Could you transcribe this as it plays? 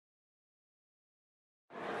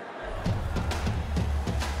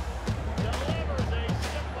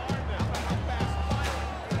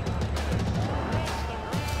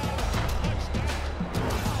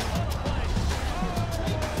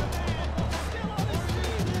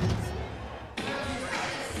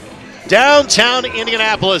Downtown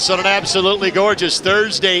Indianapolis on an absolutely gorgeous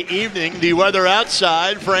Thursday evening. The weather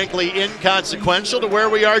outside, frankly, inconsequential to where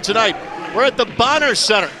we are tonight. We're at the Bonner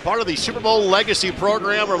Center, part of the Super Bowl legacy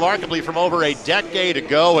program, remarkably from over a decade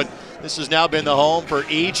ago. And this has now been the home for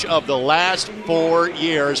each of the last 4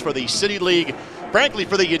 years for the City League, frankly,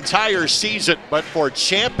 for the entire season, but for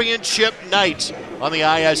championship night on the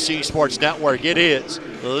ISC Sports Network. It is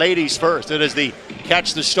ladies first. It is the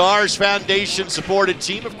Catch the Stars Foundation supported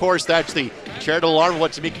team. Of course, that's the charitable arm of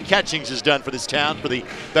what Tamika Catchings has done for this town for the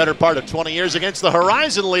better part of 20 years against the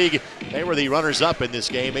Horizon League. They were the runners-up in this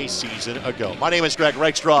game a season ago. My name is Greg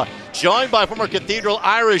Reichstraw, joined by former Cathedral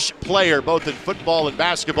Irish player, both in football and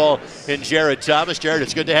basketball, in Jared Thomas. Jared,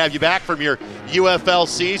 it's good to have you back from your UFL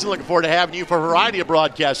season. Looking forward to having you for a variety of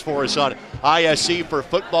broadcasts for us on ISC for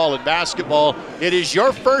football and basketball. It is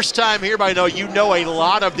your first time here, but I know you know a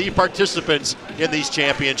lot of the participants in these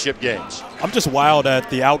championship games. I'm just wild at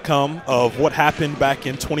the outcome of what happened back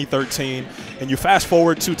in 2013. And you fast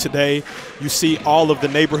forward to today, you see all of the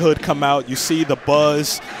neighborhood come out. You see the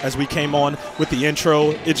buzz as we came on with the intro.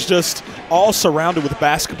 It's just all surrounded with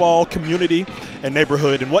basketball, community, and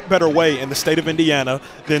neighborhood. And what better way in the state of Indiana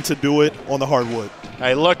than to do it on the hardwood?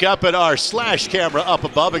 I look up at our slash camera up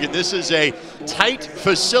above. Again, this is a tight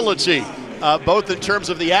facility, both in terms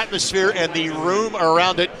of the atmosphere and the room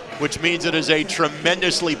around it, which means it is a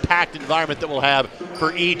tremendously packed environment that we'll have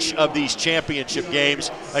for each of these championship games.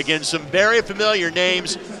 Again, some very familiar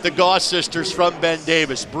names, the Goss sisters from Ben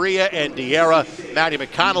Davis, Bria and De'Ara, Maddie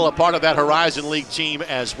McConnell, a part of that Horizon League team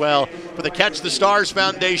as well. For the Catch the Stars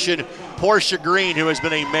Foundation, Porchia Green, who has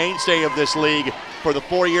been a mainstay of this league for the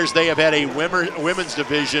 4 years they have had a women's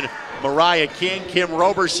division. Mariah King, Kim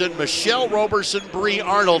Roberson, Michelle Roberson, Bree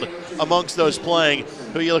Arnold amongst those playing.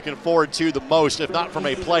 Who are you looking forward to the most, if not from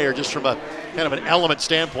a player, just from a kind of an element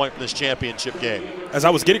standpoint from this championship game? As I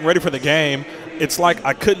was getting ready for the game, it's like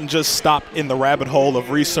I couldn't just stop in the rabbit hole of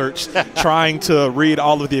research trying to read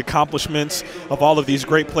all of the accomplishments of all of these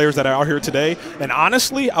great players that are out here today. And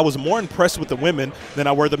honestly, I was more impressed with the women than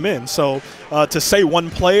I were the men. So to say one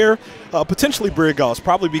player, potentially Bria Goss,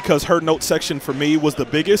 probably because her note section for me was the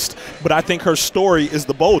biggest, but I think her story is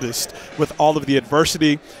the boldest with all of the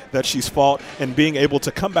adversity that she's fought and being able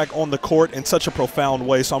to come back on the court in such a profound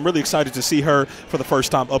way. So I'm really excited to see her for the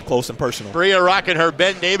first time up close and personal. Bria rocking her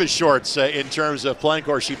Ben Davis shorts in terms of playing. Of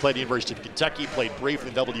course, she played at the University of Kentucky, played briefly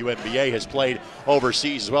in the WNBA, has played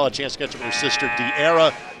overseas as well. A chance to catch up with her sister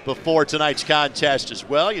De'Ara before tonight's contest as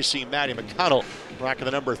well. You see Maddie McConnell rocking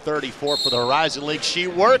the number 34 for the Horizon League. She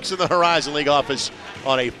works in the Horizon League office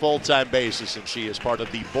on a full-time basis, and she is part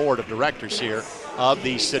of the board of directors here of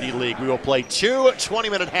the City League. We will play 2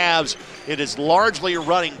 20-minute halves. It is largely a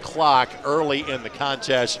running clock early in the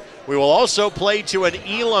contest. We will also play to an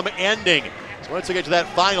Elam ending. So once we get to that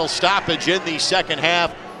final stoppage in the second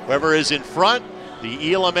half, whoever is in front,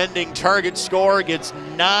 the Elam ending target score gets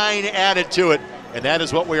 9 added to it, and that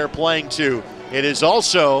is what we are playing to. It is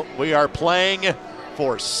also, we are playing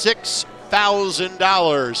for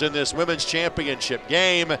 $6,000 in this women's championship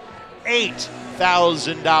game,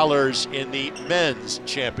 $8,000 in the men's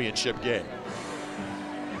championship game.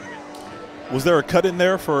 Was there a cut in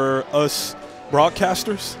there for us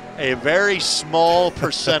broadcasters? A very small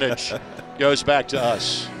percentage goes back to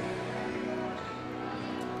us.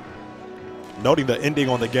 Noting the ending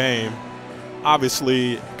on the game,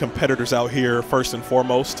 obviously competitors out here first and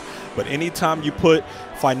foremost, but anytime you put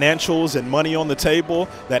financials and money on the table,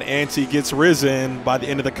 that ante gets risen by the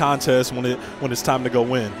end of the contest when it's time to go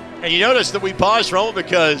win. And you notice that we paused for a moment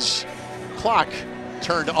because clock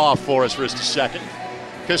turned off for us for just a second.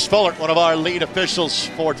 Chris Fuller, one of our lead officials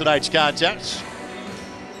for tonight's contest.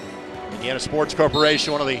 Indiana Sports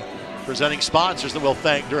Corporation, one of the presenting sponsors that we'll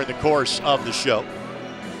thank during the course of the show.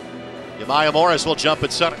 Yamaya Morris will jump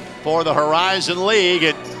at center for the Horizon League.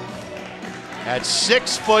 And at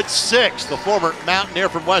 6'6", the former Mountaineer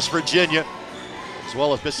from West Virginia, as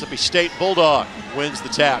well as Mississippi State Bulldog, wins the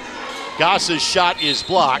tap. Goss's shot is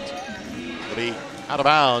blocked. It'll be out of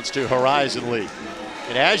bounds to Horizon League.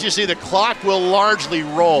 And as you see, the clock will largely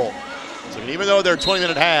roll. So even though they're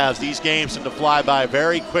 20-minute halves, these games tend to fly by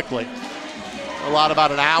very quickly. A lot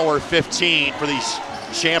about an hour 15 for these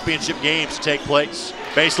championship games to take place.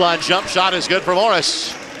 Baseline jump shot is good for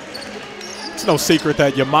Morris. It's no secret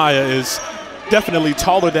that Yamaya is definitely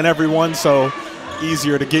taller than everyone, so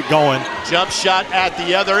easier to get going. Jump shot at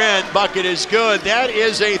the other end. Bucket is good. That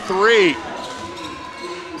is a 3.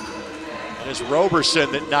 And it's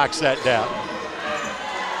Roberson that knocks that down.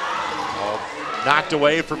 Knocked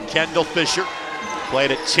away from Kendall Fisher.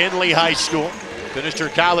 Played at Tinley High School. Finished her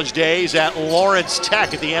college days at Lawrence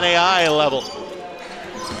Tech at the NAI level.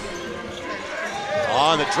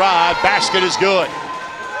 On the drive, basket is good.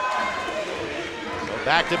 So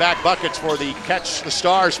back-to-back buckets for the Catch the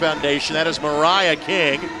Stars Foundation. That is Mariah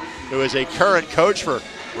King, who is a current coach for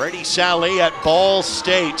Brady Sally at Ball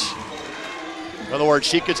State. In other words,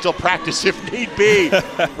 she could still practice if need be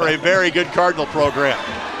for a very good Cardinal program.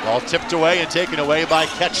 Ball tipped away and taken away by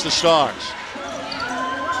Catch the Stars.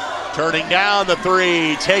 Turning down the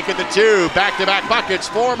three, taking the two, back-to-back buckets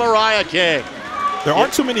for Mariah King. There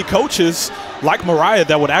aren't too many coaches like Mariah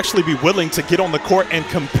that would actually be willing to get on the court and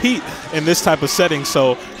compete in this type of setting,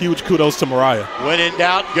 so huge kudos to Mariah. When in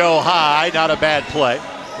doubt, go high, not a bad play.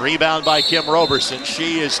 Rebound by Kim Roberson.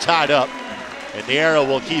 She is tied up, and the arrow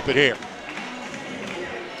will keep it here.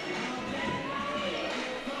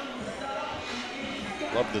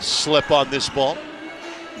 Love the slip on this ball.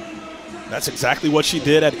 That's exactly what she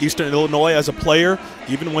did at Eastern Illinois as a player.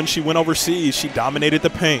 Even when she went overseas, she dominated the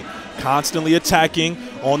paint, constantly attacking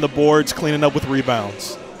on the boards, cleaning up with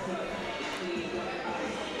rebounds.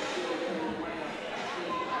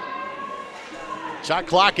 Shot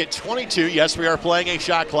clock at 22. Yes, we are playing a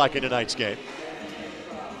shot clock in tonight's game.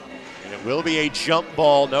 And it will be a jump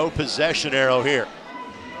ball, no possession arrow here.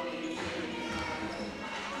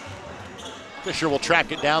 Fisher will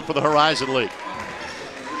track it down for the Horizon League.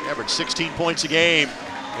 She averaged 16 points a game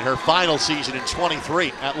in her final season in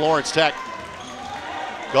 23 at Lawrence Tech.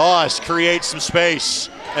 Goss creates some space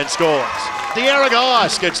and scores. Bria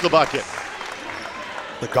Goss gets the bucket.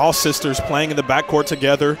 The Goss sisters playing in the backcourt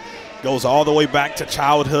together goes all the way back to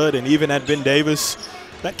childhood, and even at Ben Davis,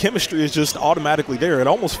 that chemistry is just automatically there. It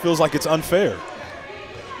almost feels like it's unfair.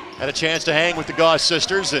 Had a chance to hang with the Goss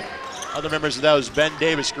sisters and other members of those Ben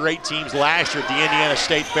Davis great teams last year at the Indiana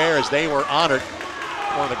State Fair as they were honored.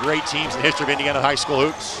 One of the great teams in the history of Indiana high school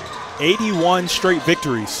hoops. 81 straight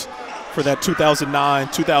victories for that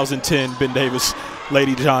 2009-2010 Ben Davis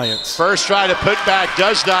Lady Giants. First try to put back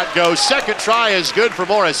does not go. Second try is good for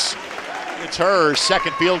Morris. It's her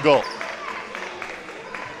second field goal.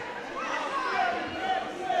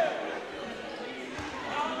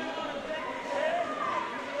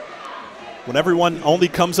 When everyone only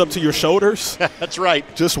comes up to your shoulders, that's right.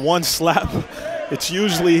 Just one slap, it's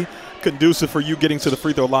usually conducive for you getting to the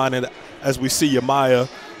free throw line. And as we see Yamaya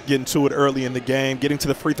getting to it early in the game, getting to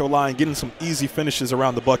the free throw line, getting some easy finishes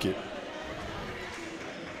around the bucket.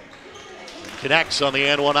 Connects on the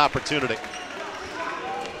and one opportunity. Of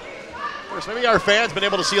course, maybe our fans been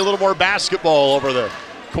able to see a little more basketball over the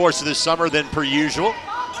course of this summer than per usual,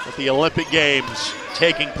 with the Olympic Games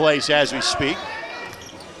taking place as we speak.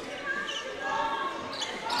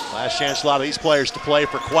 Last chance a lot of these players to play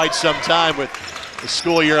for quite some time with the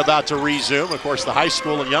school year about to resume. Of course, the high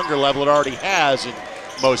school and younger level it already has in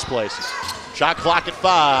most places. Shot clock at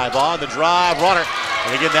 5, on the drive, runner.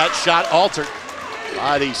 And again, that shot altered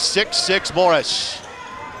by the 6'6" Morris.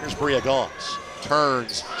 Here's Bria Goss.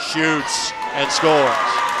 Turns, shoots, and scores.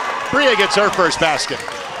 Bria gets her first basket.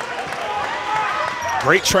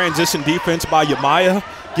 Great transition defense by Yamaya.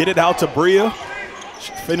 Get it out to Bria.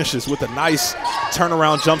 She finishes with a nice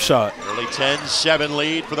turnaround jump shot. Early 10-7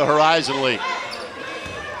 lead for the Horizon League.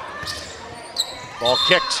 Ball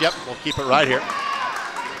kicks, yep, we'll keep it right here.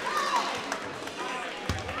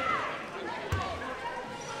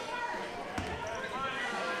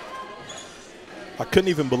 I couldn't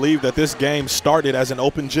even believe that this game started as an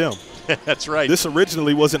open gym. That's right. This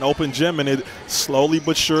originally was an open gym, and it slowly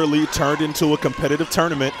but surely turned into a competitive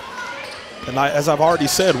tournament. And as I've already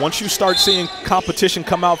said, once you start seeing competition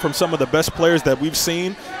come out from some of the best players that we've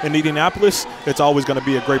seen in Indianapolis, it's always going to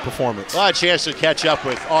be a great performance. Well, I had a chance to catch up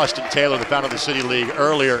with Austin Taylor, the founder of the City League,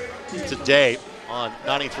 earlier today on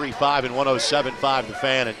 93.5 and 107.5 The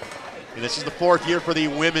Fan. And this is the 4th year for the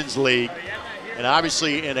Women's League. And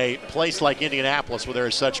obviously in a place like Indianapolis where there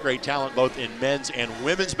is such great talent both in men's and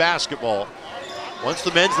women's basketball, once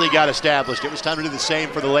the men's league got established, it was time to do the same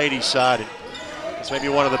for the ladies' side. And it's maybe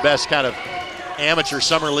one of the best kind of amateur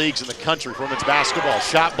summer leagues in the country for women's basketball.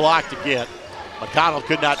 Shot blocked again. McConnell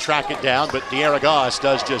could not track it down, but Bria Goss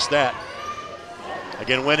does just that.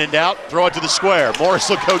 Again, when in doubt, throw it to the square. Morris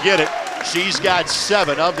will go get it. She's got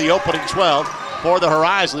 7 of the opening 12 for the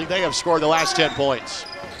Horizon League. They have scored the last 10 points.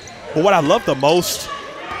 But what I love the most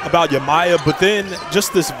about Yamaya, but then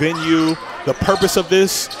just this venue, the purpose of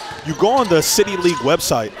this, you go on the City League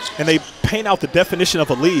website and they paint out the definition of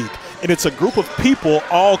a league. And it's a group of people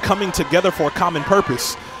all coming together for a common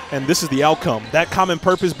purpose. And this is the outcome. That common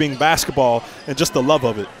purpose being basketball and just the love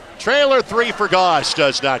of it. Trailer 3 for Goss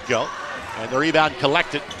does not go. And the rebound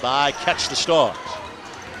collected by Catch the Stars.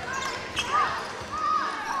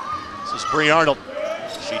 This is Bree Arnold.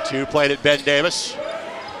 She too played at Ben Davis.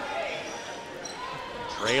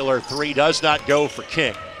 Trailer three does not go for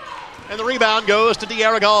King. And the rebound goes to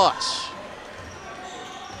Bria Goss.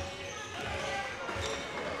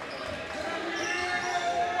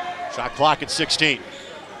 Shot clock at 16.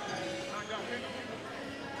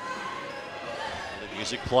 The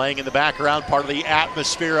music playing in the background, part of the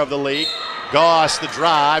atmosphere of the league. Goss, the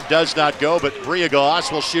drive, does not go, but Bria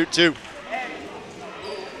Goss will shoot two.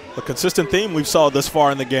 A consistent theme we've saw this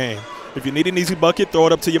far in the game. If you need an easy bucket, throw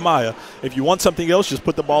it up to Yamaya. If you want something else, just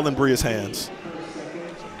put the ball in Bria's hands.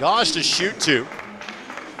 Goss to shoot two.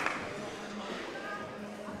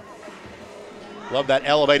 Love that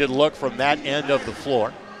elevated look from that end of the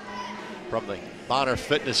floor, from the Bonner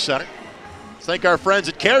Fitness Center. Let's thank our friends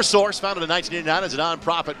at CareSource, founded in 1989 as a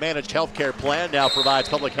nonprofit managed healthcare plan, now provides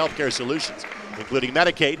public healthcare solutions, including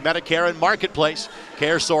Medicaid, Medicare, and Marketplace.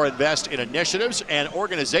 CareSource invests in initiatives and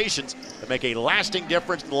organizations that make a lasting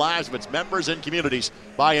difference in the lives of its members and communities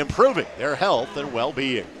by improving their health and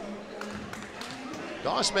well-being.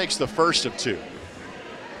 Goss makes the first of two.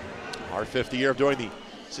 Our fifth year of doing the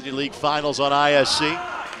City League Finals on ISC.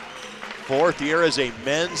 Fourth year as a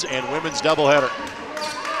men's and women's doubleheader.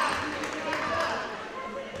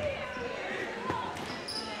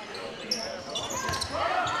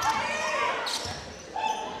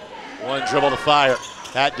 One dribble to fire.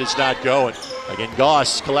 That does not go. And again,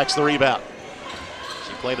 Goss collects the rebound.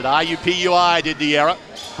 She played at IUPUI, did De'Ara.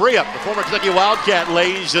 Bria, the former Kentucky Wildcat,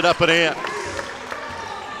 lays it up and in.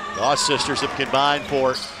 Goss sisters have combined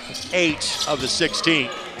for 8 of the 16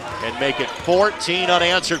 and make it 14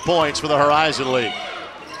 unanswered points for the Horizon League.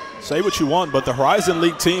 Say what you want, but the Horizon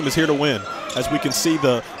League team is here to win. As we can see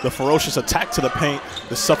the ferocious attack to the paint,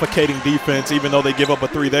 the suffocating defense, even though they give up a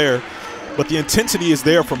three there. But the intensity is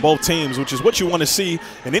there from both teams, which is what you want to see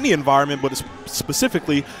in any environment, but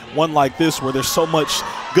specifically one like this where there's so much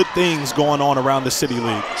good things going on around the City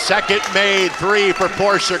League. Second made three for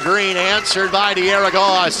Porchia Green, answered by Bria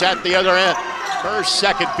Goss at the other end. Her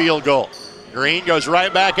second field goal. Green goes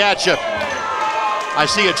right back at you. I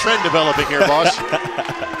see a trend developing here, boss.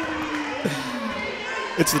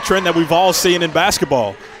 It's the trend that we've all seen in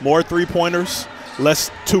basketball. More three-pointers,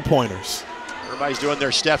 less two-pointers. Everybody's doing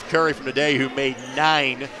their Steph Curry from today, who made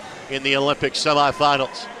 9 in the Olympic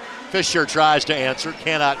semifinals. Fisher tries to answer,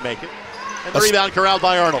 cannot make it. And the rebound corralled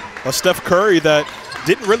by Arnold. A Steph Curry that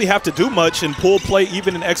didn't really have to do much in pool play,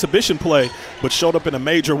 even in exhibition play, but showed up in a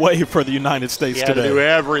major way for the United States today. He had to do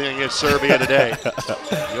everything in Serbia today.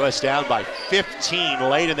 U.S. down by 15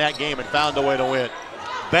 late in that game and found a way to win.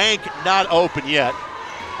 Bank not open yet.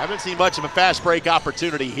 Haven't seen much of a fast break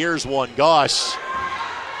opportunity. Here's one. Goss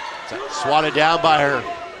swatted down by her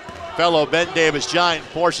fellow Ben Davis Giant.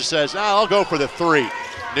 Porchia says, I'll go for the three.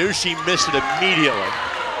 Knew she missed it immediately.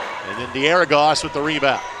 And then Bria Goss with the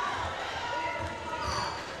rebound.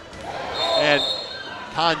 And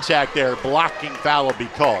contact there, blocking foul will be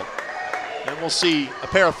called. And we'll see a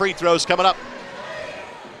pair of free throws coming up.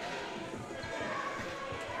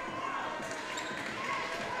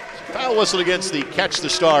 Foul whistle against the Catch the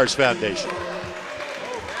Stars Foundation.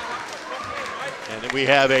 And then we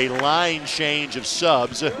have a line change of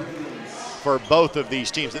subs for both of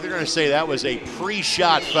these teams. They're going to say that was a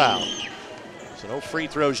pre-shot foul. So no free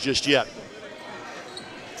throws just yet.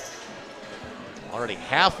 Already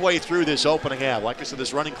halfway through this opening half. Like I said,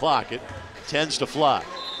 this running clock, it tends to fly.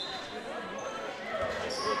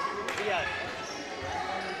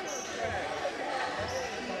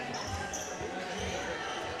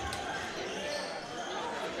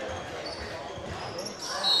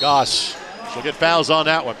 Goss, she'll get fouls on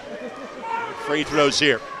that one. Free throws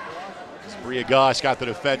here. Bria Goss got the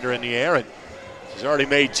defender in the air, and she's already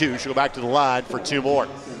made 2. She'll go back to the line for 2 more.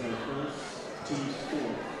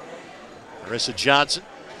 Marissa Johnson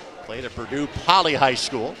played at Purdue Poly High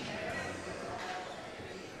School.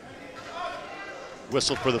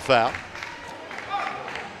 Whistled for the foul.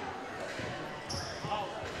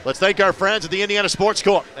 Let's thank our friends at the Indiana Sports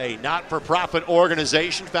Corps, a not-for-profit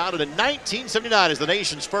organization founded in 1979 as the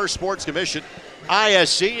nation's first sports commission.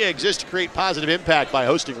 ISC exists to create positive impact by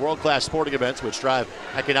hosting world-class sporting events which drive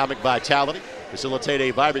economic vitality, facilitate a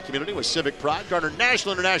vibrant community with civic pride, garner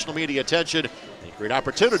national and international media attention, and create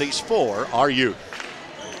opportunities for our youth.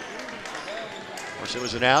 Of course, it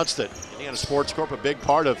was announced that Indiana Sports Corp, a big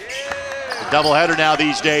part of the doubleheader now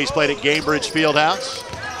these days, played at Gainbridge Fieldhouse.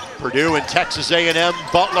 Purdue and Texas A&M,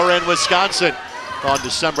 Butler and Wisconsin on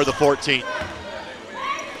December the 14th.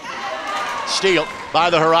 Steal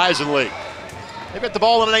by the Horizon League. They've got the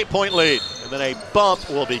ball in an 8-point lead, and then a bump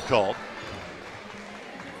will be called.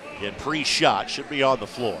 Again, pre-shot, should be on the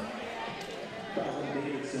floor.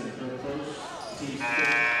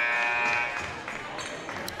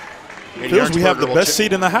 Feels we have the best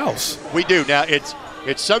seat in the house. We do. Now, it's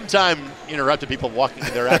sometimes interrupted people walking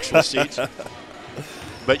to their actual seats,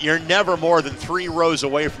 but you're never more than 3 rows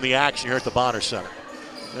away from the action here at the Bonner Center.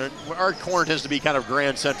 Our corner tends to be kind of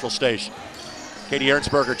Grand Central Station. Katie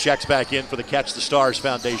Ernstberger checks back in for the Catch the Stars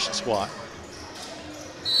Foundation squad.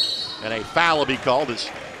 And a foul will be called as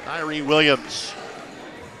Tyree Williams,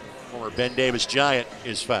 former Ben Davis Giant,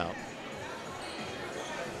 is fouled.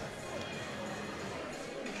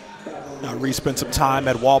 Now, Reese spent some time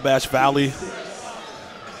at Wabash Valley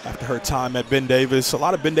after her time at Ben Davis. A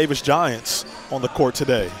lot of Ben Davis Giants on the court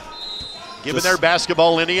today. Given their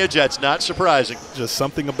basketball lineage, that's not surprising. Just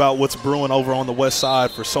something about what's brewing over on the west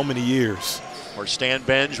side for so many years. Or Stan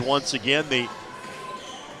Benge, once again, the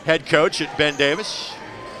head coach at Ben Davis.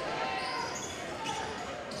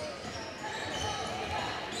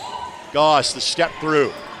 Goss, the step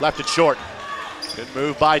through, left it short. Good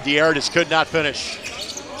move by D'Eritis, could not finish.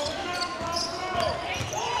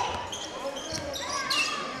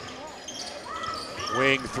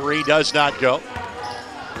 Wing 3 does not go.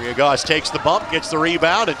 Bria Goss takes the bump, gets the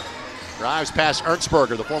rebound, and drives past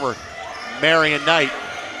Ernstberger, the former Marion Knight.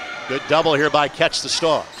 Good double here by Catch the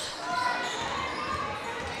Stars.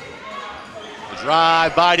 The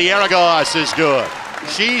drive by Goss is good.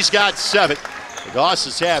 She's got 7. The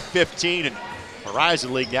Gosses have 15, and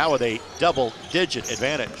Horizon League now with a double-digit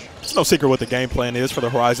advantage. It's no secret what the game plan is for the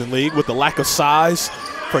Horizon League. With the lack of size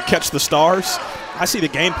for Catch the Stars, I see the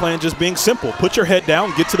game plan just being simple. Put your head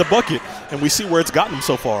down, get to the bucket, and we see where it's gotten them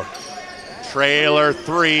so far. Trailer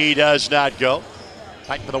 3 does not go.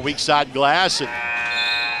 Fighting for the weak side glass, and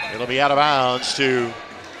it'll be out of bounds to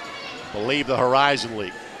believe the Horizon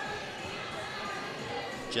League.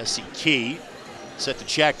 Jesse Key set to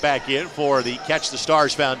check back in for the Catch the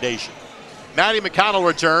Stars Foundation. Maddie McConnell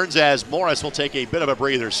returns as Morris will take a bit of a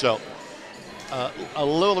breather, so a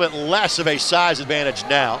little bit less of a size advantage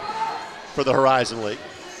now for the Horizon League.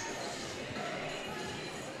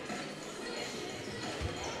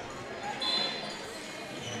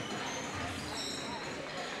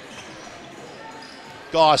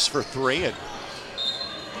 Goss for 3 and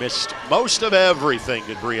missed most of everything,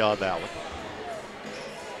 did Bria on that one.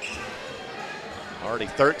 Already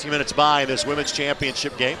 13 minutes by in this women's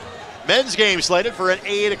championship game. Men's game slated for an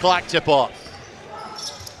 8 o'clock tip-off.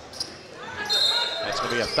 That's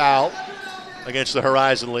going to be a foul against the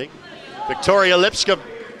Horizon League. Victoria Lipscomb.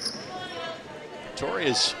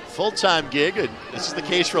 Victoria's full-time gig, and this is the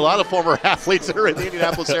case for a lot of former athletes that are in the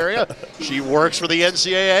Indianapolis area. She works for the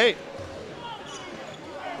NCAA.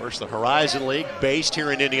 Of course, the Horizon League based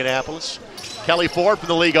here in Indianapolis. Kelly Ford from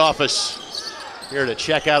the league office here to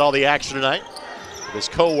check out all the action tonight with his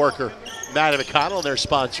co-worker Maddie McConnell and their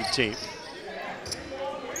sponsored team.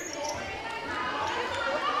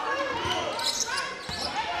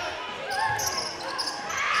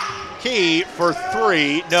 Key for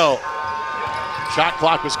 3, no. Shot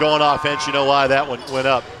clock was going off, hence you know why that one went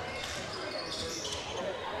up.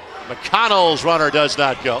 McConnell's runner does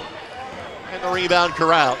not go. And the rebound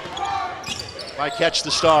corralled by Catch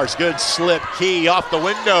the Stars. Good slip. Key off the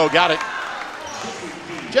window, got it.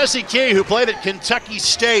 Jesse Key, who played at Kentucky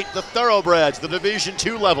State, the Thoroughbreds, the Division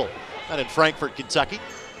II level, and in Frankfort, Kentucky.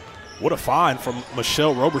 What a find from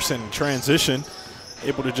Michelle Roberson in transition.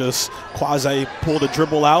 Able to just quasi pull the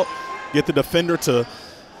dribble out, get the defender to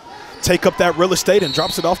take up that real estate, and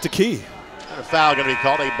drops it off to Key. And a foul going to be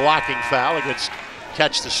called, a blocking foul against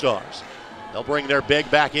Catch the Stars. They'll bring their big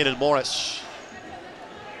back in Morris.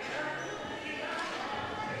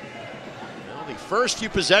 Well, the first few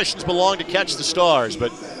possessions belong to Catch the Stars,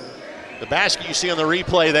 but the basket you see on the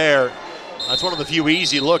replay there, that's one of the few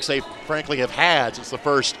easy looks they frankly have had since the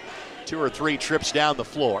first 2 or 3 trips down the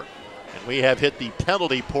floor. And we have hit the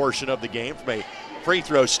penalty portion of the game from a free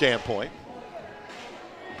throw standpoint.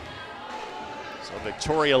 So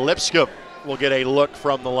Victoria Lipscomb will get a look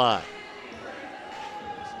from the line.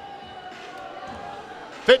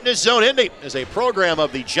 Fitness Zone Indy is a program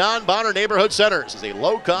of the John Bonner Neighborhood Centers. It's a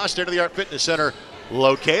low-cost, state-of-the-art fitness center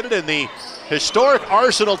located in the historic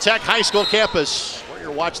Arsenal Tech High School campus. We're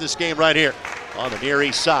going to watch this game right here on the Near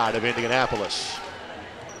East side of Indianapolis.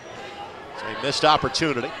 It's a missed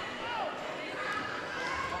opportunity.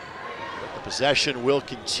 But the possession will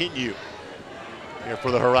continue here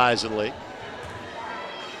for the Horizon League.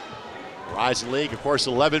 Horizon League, of course,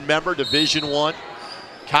 11-member Division I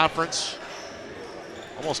conference.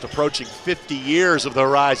 Almost approaching 50 years of the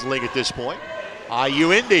Horizon League at this point.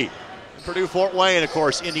 IU Indy, Purdue Fort Wayne, of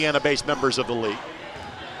course, Indiana-based members of the league.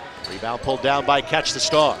 Rebound pulled down by Catch the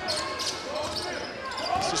Stars.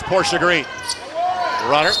 This is Porchia Green.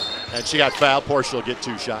 Runner, and she got fouled. Porchia will get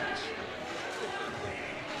 2 shots.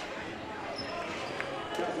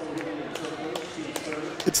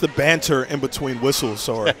 It's the banter in between whistles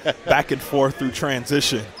or back and forth through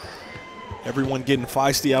transition. Everyone getting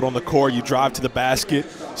feisty out on the court. You drive to the basket,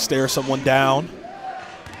 stare someone down.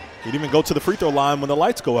 You'd even go to the free throw line when the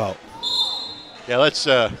lights go out. Yeah, let's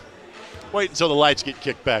wait until the lights get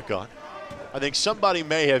kicked back on. I think somebody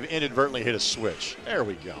may have inadvertently hit a switch. There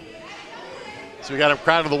we go. So we got them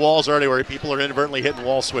crowded to the walls already where people are inadvertently hitting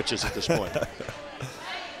wall switches at this point.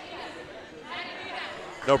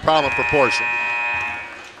 No problem for Porchia.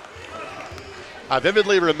 I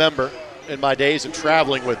vividly remember in my days of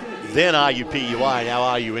traveling with then IUPUI,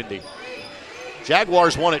 now IU Indy.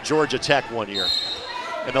 Jaguars won at Georgia Tech one year,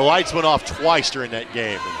 and the lights went off twice during that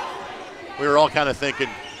game. And we were all kind of thinking,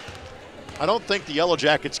 I don't think the Yellow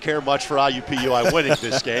Jackets care much for IUPUI winning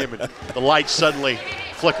this game, and the lights suddenly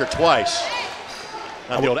flicker twice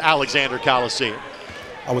on the old Alexander Coliseum.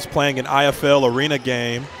 I was playing an IFL arena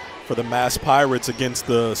game for the Mass Pirates against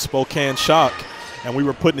the Spokane Shock, and we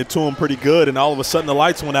were putting it to them pretty good, and all of a sudden the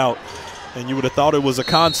lights went out, and you would have thought it was a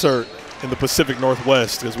concert in the Pacific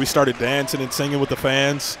Northwest because we started dancing and singing with the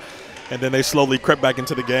fans, and then they slowly crept back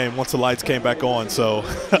into the game once the lights came back on. So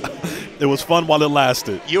it was fun while it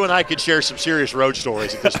lasted. You and I could share some serious road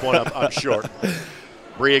stories at this point, I'm sure.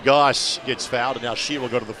 Bria Goss gets fouled, and now she will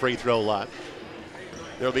go to the free throw line.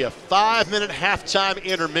 There will be a 5-minute halftime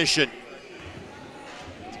intermission.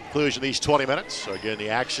 Conclusion of these 20 minutes. So again, the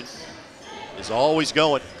action is always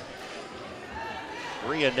going.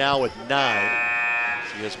 Bria now with 9.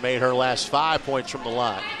 She has made her last 5 points from the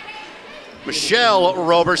line. Michelle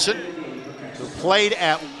Roberson, who played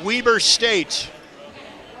at Weber State,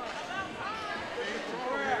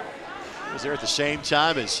 was there at the same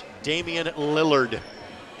time as Damian Lillard.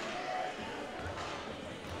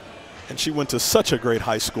 And she went to such a great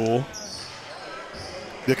high school.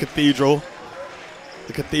 The Cathedral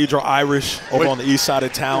Irish over on the east side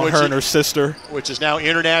of town, her and her sister. Which is now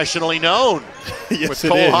internationally known. Yes, with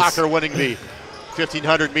Cole Hocker winning the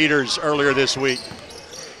 1,500 meters earlier this week.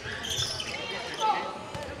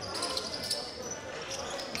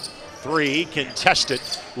 Three contested,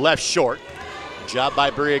 left short. Job by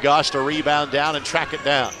Bria Goss to rebound down and track it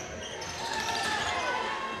down.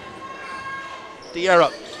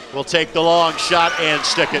 De'Ara will take the long shot and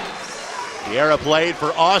stick it. De'Ara played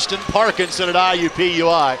for Austin Parkinson at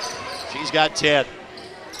IUPUI. She's got 10.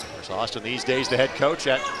 There's Austin these days, the head coach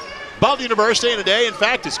at Butler University, and today, in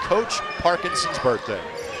fact, is Coach Parkinson's birthday.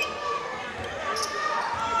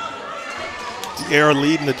 De'Ara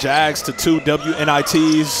leading the Jags to 2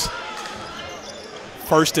 WNITs.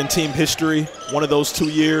 First in team history, one of those 2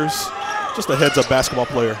 years. Just a heads-up basketball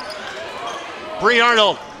player. Bree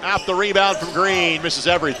Arnold out the rebound from Green, misses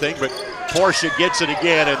everything, but Porchia gets it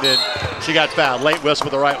again, and then she got fouled. Late whistle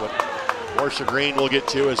with the right one. Porchia Green will get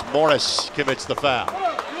 2 as Morris commits the foul.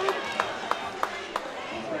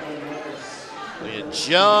 And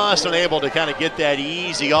just unable to kind of get that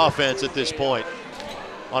easy offense at this point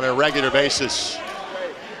on a regular basis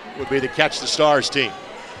would be the Catch the Stars team.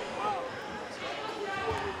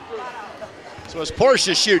 So as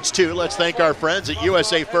Porchia shoots 2, let's thank our friends at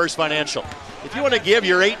USA First Financial. If you want to give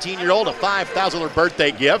your 18-year-old a $5,000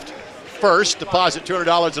 birthday gift, first, deposit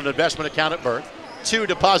 $200 in an investment account at birth. 2,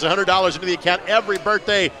 deposit $100 into the account every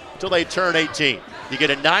birthday until they turn 18. You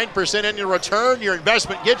get a 9% annual return. Your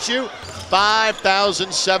investment gets you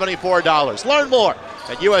 $5,074. Learn more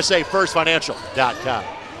at usafirstfinancial.com.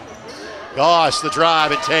 Goss, the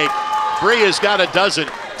drive and take. Bria's got a dozen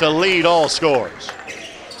to lead all scores.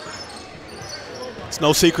 It's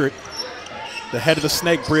no secret. The head of the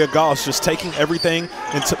snake, Bria Goss, just taking everything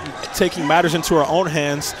and taking matters into her own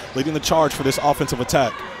hands, leading the charge for this offensive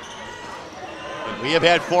attack. And we have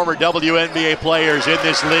had former WNBA players in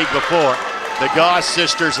this league before. The Goss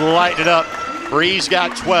sisters lighten it up. Brie's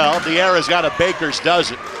got 12. De'Ara's got a baker's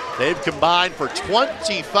dozen. They've combined for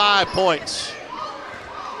 25 points.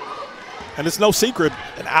 And it's no secret,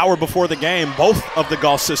 an hour before the game, both of the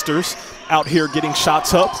Goss sisters out here getting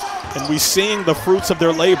shots up, and we're seeing the fruits of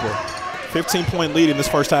their labor. 15-point lead in this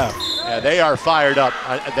first half. Yeah, they are fired up.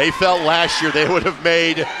 They felt last year they would have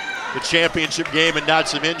made the championship game and not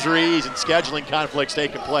some injuries and scheduling conflicts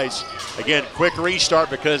taking place. Again, quick restart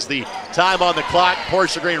because the time on the clock.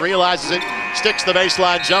 Porchia Green realizes it, sticks the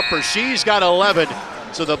baseline jumper. She's got 11,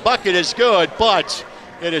 so the bucket is good, but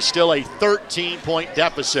it is still a 13-point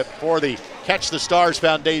deficit for the Catch the Stars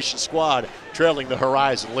Foundation squad, trailing the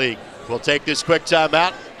Horizon League. We'll take this quick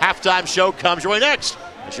timeout. Halftime show comes your way next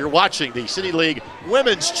as you're watching the City League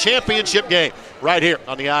Women's Championship game right here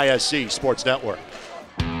on the ISC Sports Network.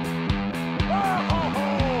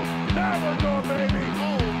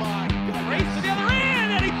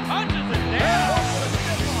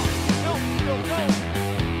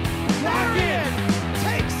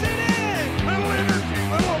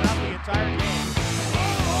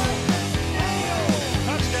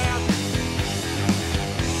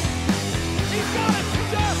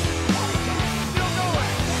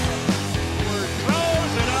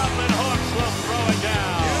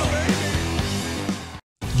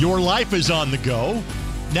 Your life is on the go.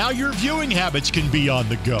 Now your viewing habits can be on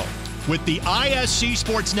the go. With the ISC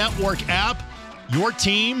Sports Network app, your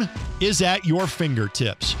team is at your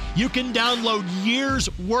fingertips. You can download years'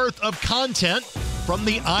 worth of content from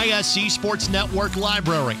the ISC Sports Network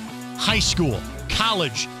library. High school,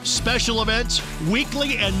 college, special events,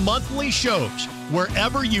 weekly and monthly shows,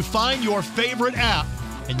 wherever you find your favorite app.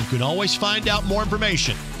 And you can always find out more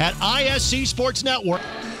information at ISC Sports Network.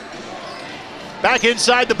 Back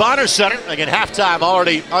inside the Bonner Center. Again, halftime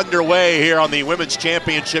already underway here on the Women's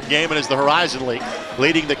Championship game. It is the Horizon League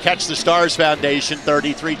leading the Catch the Stars Foundation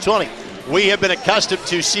 33-20. We have been accustomed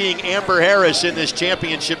to seeing Amber Harris in this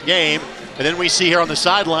championship game, and then we see her on the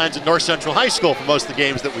sidelines at North Central High School for most of the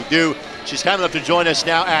games that we do. She's kind enough to join us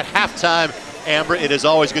now at halftime. Amber, it is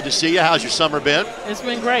always good to see you. How's your summer been? It's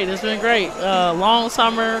been great. It's been great. Long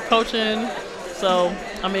summer coaching. So,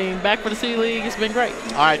 I mean, back for the City League, it's been great.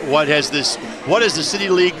 All right, what has the City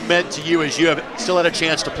League meant to you as you have still had a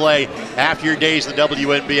chance to play after your days in the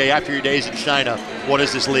WNBA, after your days in China? What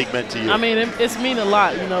has this league meant to you? I mean, it's mean a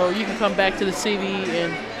lot. You know, you can come back to the city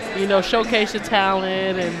and, you know, showcase your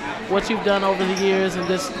talent and what you've done over the years and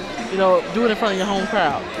just, you know, do it in front of your home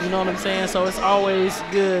crowd. You know what I'm saying? So it's always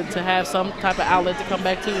good to have some type of outlet to come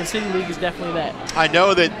back to. The City League is definitely that. I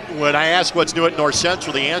know that when I ask what's new at North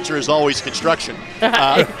Central, the answer is always construction.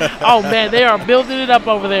 Oh, man, they are building it up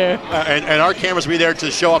over there. And our cameras will be there to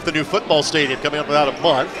show off the new football stadium coming up in about a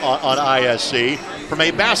month on ISC. From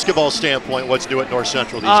a basketball standpoint, what's new at North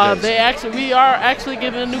Central these days? We are actually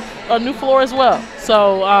getting a new floor as well.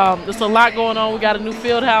 So there's a lot going on. We got a new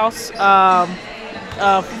field house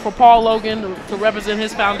for Paul Logan to represent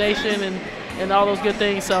his foundation and all those good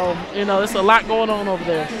things. So, you know, there's a lot going on over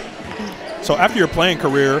there. So after your playing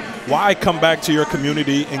career, why come back to your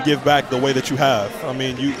community and give back the way that you have? I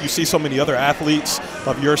mean, you see so many other athletes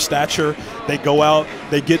of your stature. They go out,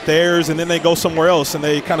 they get theirs, and then they go somewhere else, and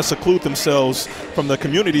they kind of seclude themselves from the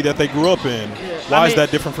community that they grew up in. Yeah. Why is that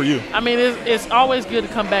different for you? I mean, it's always good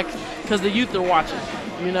to come back because the youth are watching,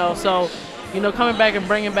 you know. So, you know, coming back and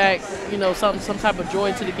bringing back, you know, some type of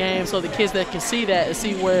joy to the game so the kids that can see that and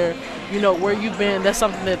see where, you know, where you've been, that's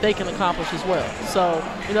something that they can accomplish as well. So,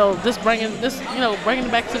 you know, just bringing it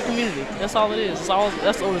back to the community. That's all it is.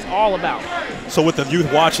 That's what it's all about. So with the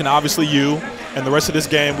youth watching, obviously you and the rest of this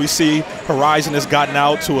game, we see Horizon has gotten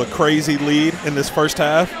out to a crazy lead in this first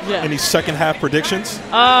half. Yeah. Any second half predictions?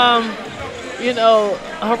 You know,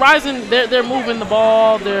 Horizon, they're moving the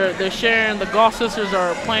ball. They're sharing. The Goss sisters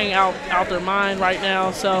are playing out their mind right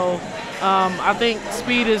now. So I think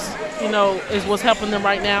speed is what's helping them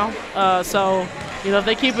right now. So, you know, if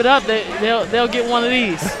they keep it up, they'll get one of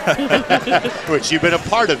these. Which you've been a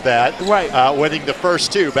part of that. Right. Winning the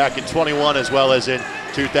first two back in 21 as well as in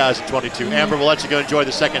 2022. Mm-hmm. Amber, we'll let you go enjoy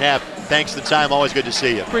the second half. Thanks for the time. Always good to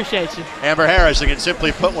see you. Appreciate you. Amber Harris, again,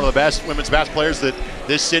 simply put, one of the best women's basketball players that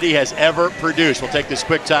this city has ever produced. We'll take this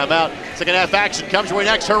quick time out. Second half action comes your way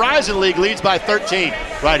next. Horizon League leads by 13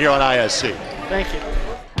 right here on ISC. Thank you.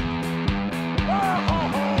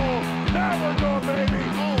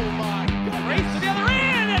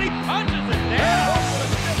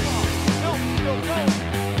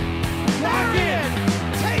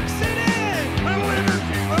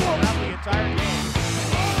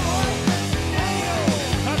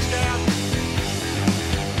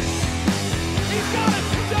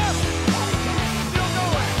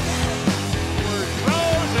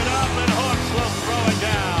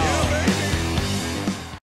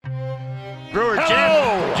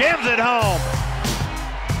 Jams it home.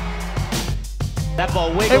 That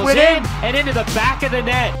ball wiggles in and into the back of the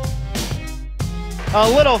net. A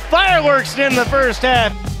little fireworks in the first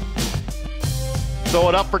half. Throw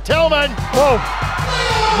it up for Tillman. Oh,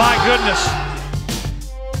 my goodness.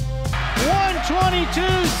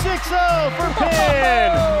 122-6-0 for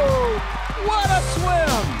Penn. What a swim.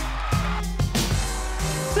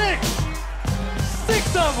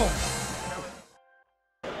 Six of them.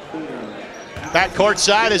 Back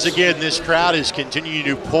courtside as again this crowd is continuing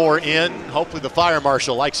to pour in. Hopefully the fire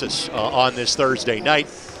marshal likes us on this Thursday night.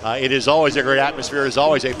 It is always a great atmosphere. It is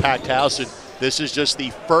always a packed house, and this is just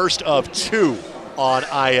the first of two on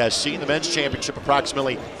ISC. The men's championship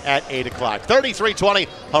approximately at 8 o'clock. 33-20,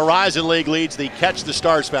 Horizon League leads the Catch the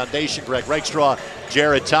Stars Foundation. Greg Rakestraw,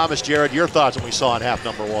 Jared Thomas. Jared, your thoughts on what we saw in half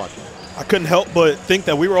number one? I couldn't help but think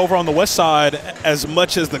that we were over on the west side as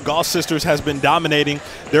much as the Goss sisters has been dominating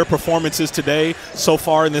their performances today so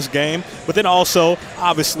far in this game. But then also,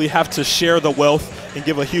 obviously, have to share the wealth and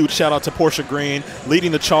give a huge shout out to Porchia Green,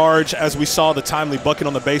 leading the charge as we saw the timely bucket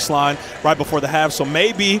on the baseline right before the half. So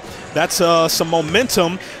maybe that's some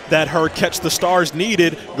momentum that her Catch the Stars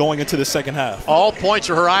needed going into the second half. All points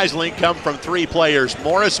for Horizon League come from 3 players.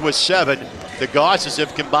 Morris with 7. The Gosses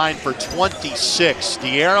have combined for 26.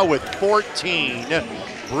 De'Ara with 14.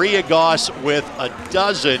 Bria Goss with a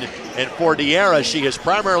dozen. And for De'Ara, she has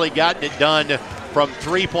primarily gotten it done from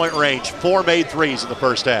 3-point range. 4 made threes in the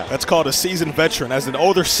first half. That's called a seasoned veteran. As an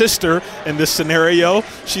older sister in this scenario,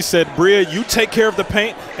 she said, Bria, you take care of the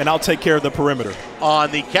paint, and I'll take care of the perimeter.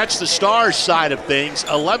 On the Catch the Stars side of things,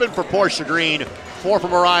 11 for Porchia Green, 4 for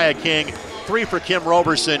Mariah King, 3 for Kim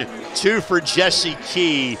Roberson, 2 for Jessie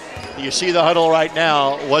Key. You see the huddle right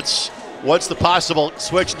now. What's the possible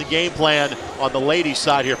switch in the game plan on the ladies'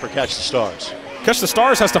 side here for Catch the Stars? Catch the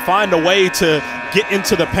Stars has to find a way to get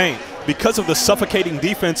into the paint. Because of the suffocating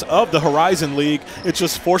defense of the Horizon League, it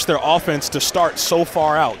just forced their offense to start so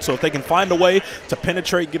far out. So if they can find a way to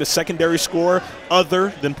penetrate, get a secondary score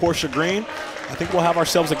other than Porchia Green, I think we'll have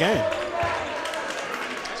ourselves a game.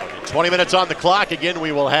 So 20 minutes on the clock. Again,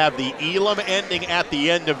 we will have the Elam ending at the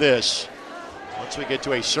end of this. Once we get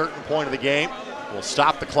to a certain point of the game, we'll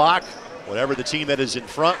stop the clock. Whatever the team that is in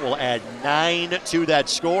front will add 9 to that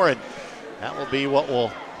score, and that will be what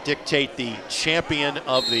will dictate the champion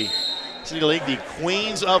of the City League, the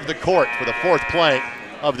Queens of the Court, for the 4th play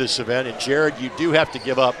of this event. And Jared, you do have to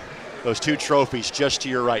give up those 2 trophies just to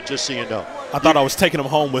your right, just so you know. I thought I was taking them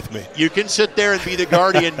home with me. You can sit there and be the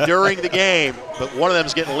guardian during the game, but one of them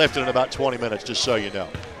is getting lifted in about 20 minutes, just so you know.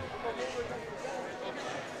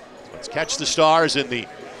 Let's Catch the Stars in the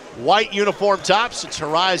white uniform tops. It's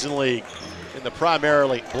Horizon League in the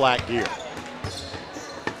primarily black gear.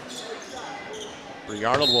 Bria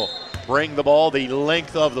Arnold will bring the ball the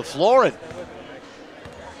length of the floor and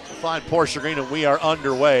find Porchia Green, and we are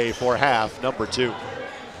underway for half number 2.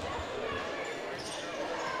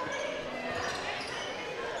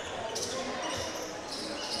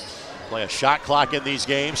 Play a shot clock in these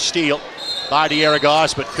games. Steal by Bria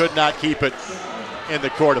Goss, but could not keep it in the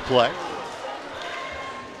court of play.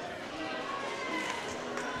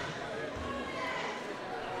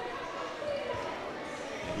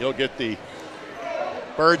 You'll get the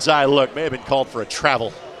bird's eye look. May have been called for a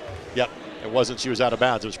travel. Yep, it wasn't. She was out of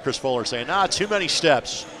bounds. It was Chris Fuller saying, too many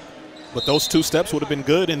steps. But those 2 steps would have been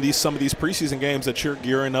good in some of these preseason games that you're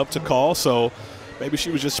gearing up to call. So maybe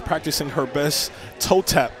she was just practicing her best toe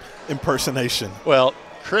tap impersonation. Well,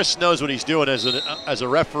 Chris knows what he's doing as a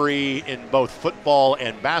referee in both football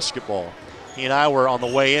and basketball. He and I were on the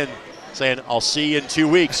way in saying, I'll see you in 2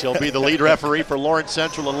 weeks. He'll be the lead referee for Lawrence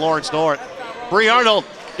Central and Lawrence North. Bria Arnold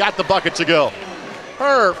got the bucket to go.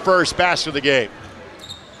 Her first basket of the game.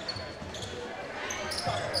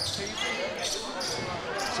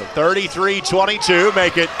 So 33-22,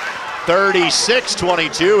 make it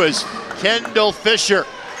 36-22 as Kendall Fisher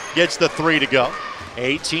gets the 3 to go.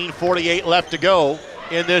 18:48 left to go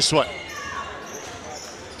in this one.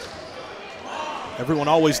 Everyone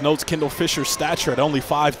always notes Kendall Fisher's stature at only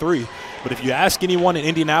 5'3", but if you ask anyone in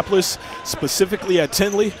Indianapolis, specifically at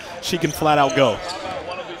Tinley, she can flat out go.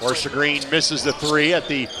 Porchia Green misses the 3 at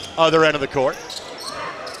the other end of the court.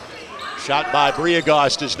 Shot by Bria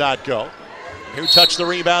Goss does not go. Who touched the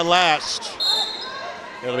rebound last?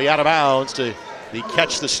 It'll be out of bounds to the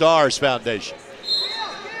Catch the Stars Foundation.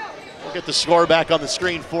 We'll get the score back on the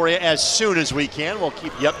screen for you as soon as we can. We'll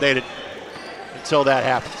keep you updated until that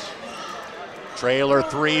happens. Trailer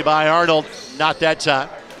 3 by Arnold, not that time.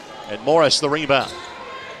 And Morris the rebound.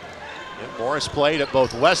 And Morris played at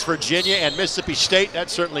both West Virginia and Mississippi State. That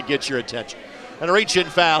certainly gets your attention. And a reach-in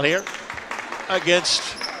foul here against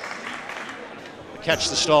Catch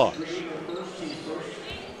the Stars.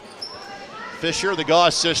 Fisher, the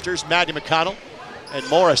Goss sisters, Maddie McConnell, and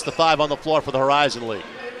Morris, the 5 on the floor for the Horizon League.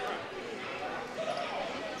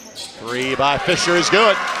 3 by Fisher is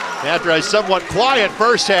good. After a somewhat quiet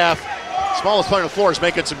first half, smallest player on the floor is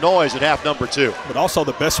making some noise in half number 2. But also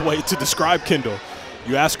the best way to describe Kendall.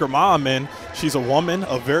 You ask her mom, and she's a woman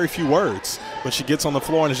of very few words, but she gets on the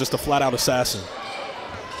floor and is just a flat-out assassin.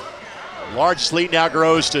 Largest lead now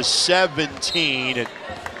grows to 17, and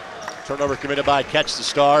turnover committed by Catch the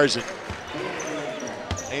Stars, and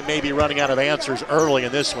they may be running out of answers early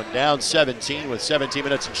in this one. Down 17 with 17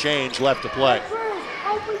 minutes and change left to play.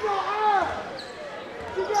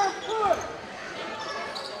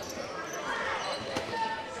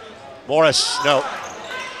 Morris, no.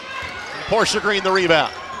 Porchia Green the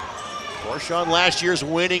rebound. Porchia on last year's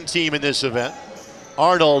winning team in this event.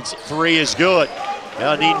 Arnold's 3 is good.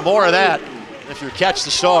 They'll need more of that if you Catch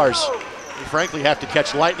the Stars You frankly have to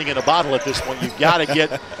catch lightning in a bottle at this point. You've got to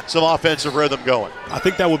get some offensive rhythm going. I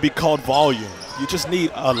think that would be called volume. You just need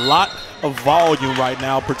a lot of volume right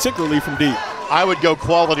now, particularly from deep. I would go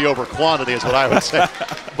quality over quantity is what I would say.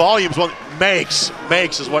 Volume's what makes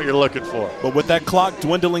is what you're looking for. But with that clock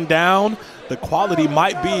dwindling down, the quality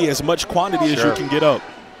might be as much quantity as you can get up.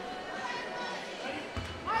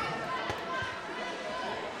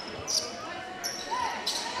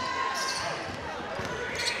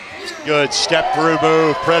 Good step through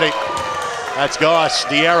move, pretty. That's Goss,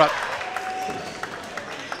 Diarra.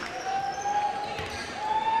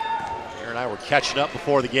 Here and I were catching up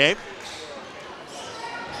before the game.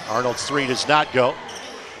 Arnold's three does not go.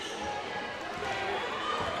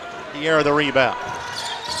 Diarra the rebound.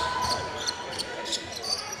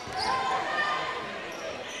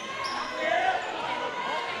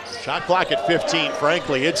 Shot clock at 15,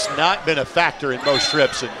 frankly, it's not been a factor in most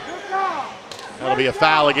trips. And that'll be a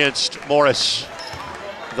foul against Morris.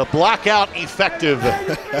 The blockout effective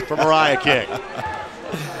for Mariah King.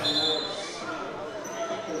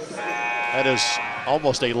 That is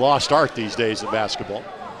almost a lost art these days in basketball.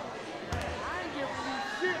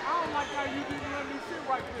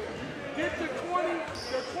 Get the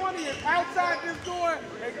 20 is outside this door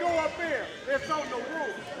and go up there. It's on the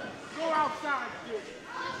roof. Go outside and get it.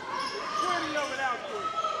 20 of it out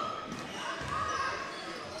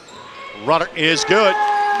there. Runner is good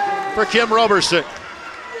for Kim Roberson.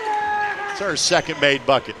 It's her second made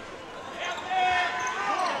bucket.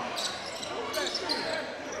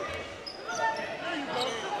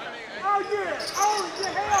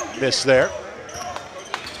 Miss there.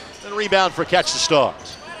 And rebound for Catch the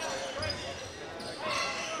Stars.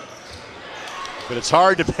 But it's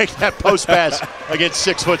hard to make that post pass against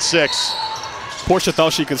 6'6". Porchia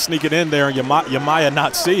thought she could sneak it in there and Yamaya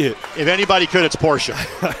not see it. If anybody could, it's Porchia.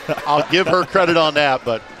 I'll give her credit on that,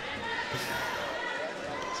 but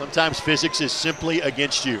sometimes physics is simply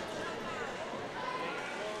against you.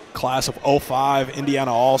 Class of 05,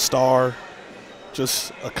 Indiana All-Star,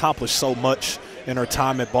 just accomplished so much in her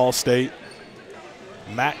time at Ball State.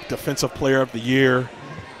 MAC Defensive Player of the Year,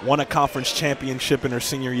 won a conference championship in her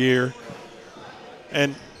senior year,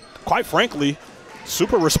 and quite frankly,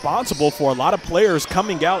 super responsible for a lot of players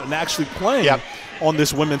coming out and actually playing on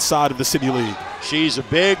this women's side of the City League. She's a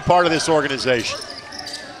big part of this organization.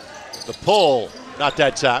 The pull, not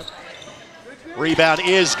that time. Rebound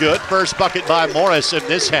is good. First bucket by Morris in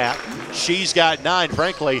this half. She's got 9.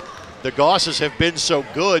 Frankly, the Gosses have been so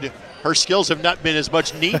good, her skills have not been as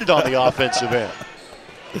much needed on the offensive end.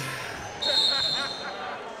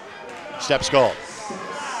 Steps called.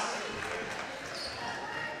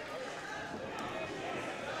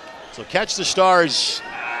 So Catch the Stars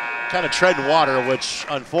kind of treading water, which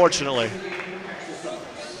unfortunately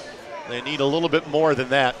they need a little bit more than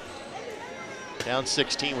that. Down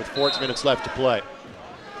 16 with 14 minutes left to play.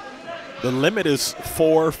 The limit is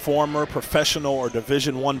 4 former professional or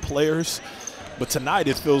Division I players, but tonight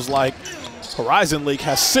it feels like Horizon League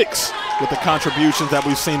has 6 with the contributions that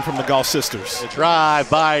we've seen from the Goss sisters. The drive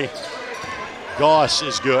by Goss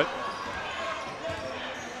is good.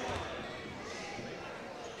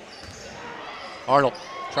 Arnold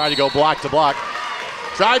tried to go block to block.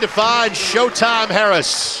 Tried to find Showtime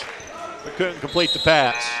Harris, but couldn't complete the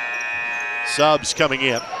pass. Subs coming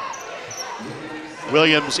in.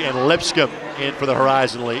 Williams and Lipscomb in for the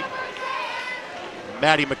Horizon League.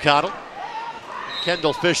 Maddie McConnell,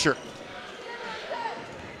 Kendall Fisher.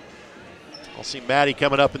 I'll see Maddie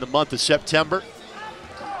coming up in the month of September.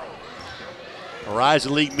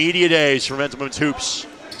 Horizon League Media Days for men's and women's hoops,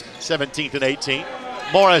 17th and 18th.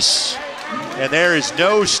 Morris, and there is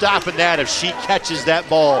no stopping that if she catches that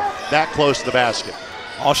ball that close to the basket.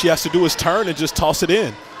 All she has to do is turn and just toss it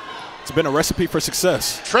in. It's been a recipe for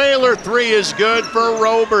success. Trailer 3 is good for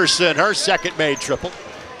Roberson, her second made triple.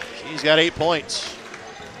 She's got 8 points.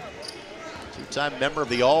 Two-time member of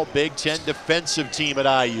the All-Big Ten defensive team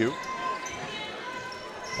at IU.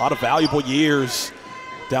 A lot of valuable years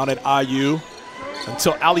down at IU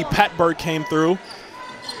until Ali Patberg came through.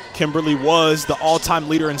 Kimberly was the all-time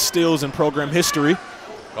leader in steals in program history.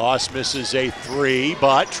 Goss misses a 3,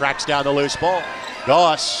 but tracks down the loose ball.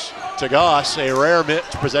 Goss to Goss, a rare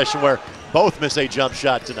possession where both miss a jump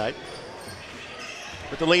shot tonight.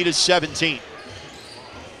 But the lead is 17.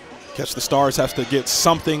 Catch the Stars have to get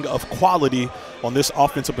something of quality on this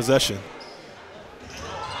offensive possession.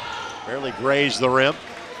 Barely grazed the rim.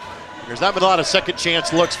 There's not been a lot of second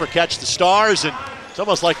chance looks for Catch the Stars, and it's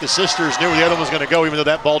almost like the sisters knew where the other one was going to go, even though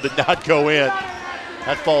that ball did not go in.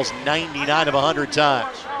 That falls 99 of 100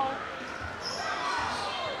 times.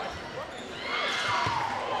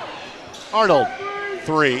 Arnold,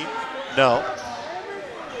 3. No.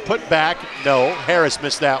 Put back, no. Harris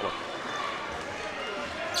missed that one.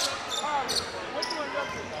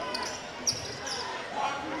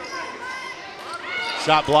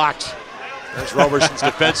 Shot blocked. There's Roberson's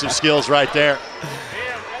defensive skills right there.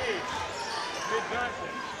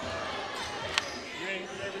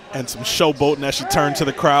 And some showboating as she turned to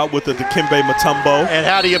the crowd with the Dikembe Mutombo. And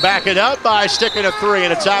how do you back it up? By sticking a three,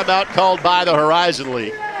 and a timeout called by the Horizon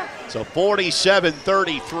League. So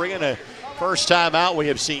 47-33, and a first timeout we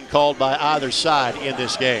have seen called by either side in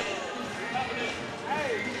this game.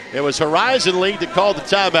 It was Horizon League that called the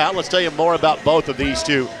timeout. Let's tell you more about both of these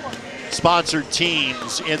two sponsored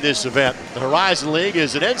teams in this event. The Horizon League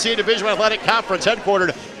is an NCAA Division I Athletic Conference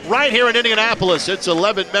headquartered right here in Indianapolis. Its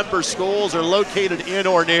 11 member schools are located in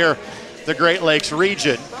or near the Great Lakes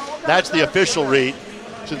region. That's the official read.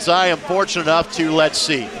 Since I am fortunate enough to, let's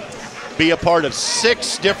see, be a part of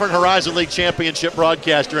 6 different Horizon League championship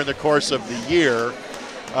broadcasts during the course of the year,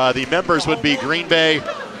 the members would be Green Bay,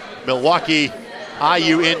 Milwaukee,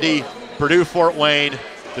 IU Indy, Purdue Fort Wayne,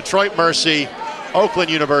 Detroit Mercy, Oakland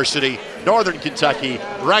University, Northern Kentucky,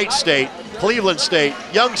 Wright State, Cleveland State,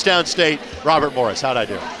 Youngstown State, Robert Morris. How'd I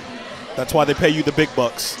do? That's why they pay you the big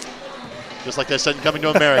bucks. Just like they said coming to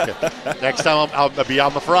America. Next time I'll be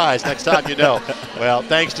on the fries. Next time you know. Well,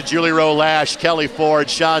 thanks to Julie Rowe Lash, Kelly Ford,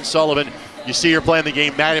 Sean Sullivan. You see her playing the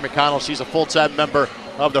game, Maddie McConnell. She's a full-time member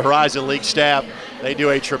of the Horizon League staff. They do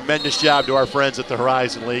a tremendous job to our friends at the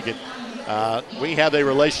Horizon League. And we have a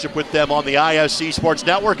relationship with them on the ISC Sports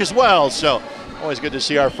Network as well. So always good to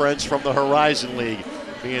see our friends from the Horizon League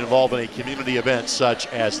being involved in a community event such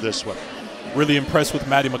as this one. Really impressed with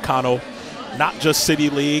Maddie McConnell. Not just City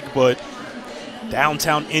League, but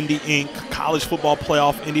Downtown Indy Inc., College Football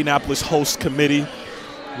Playoff, Indianapolis Host Committee,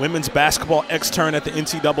 Women's Basketball extern at the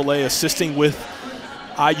NCAA, assisting with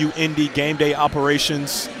IU Indy game day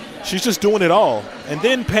operations. She's just doing it all. And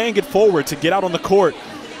then paying it forward to get out on the court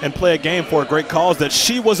and play a game for a great cause that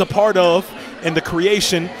she was a part of in the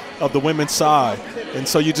creation of the women's side. And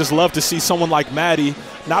so you just love to see someone like Maddie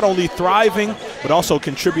not only thriving, but also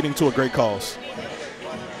contributing to a great cause.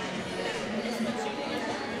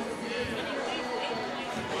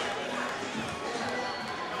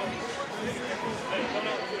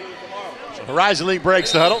 So Horizon League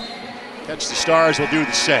breaks the huddle. Catch the Stars will do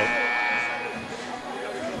the same.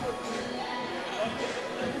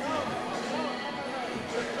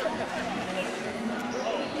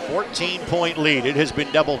 Point lead. It has been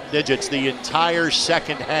double digits the entire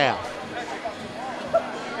second half.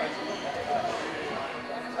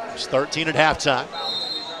 It's 13 at halftime.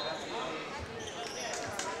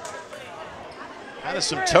 Kind of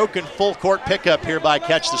some token full court pickup here by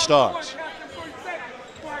Catch the Stars.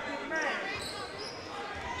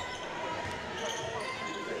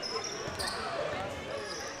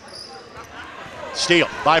 Steal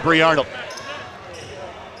by Bria Arnold.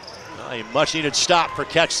 A much-needed stop for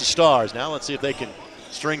Catch the Stars. Now let's see if they can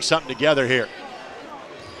string something together here.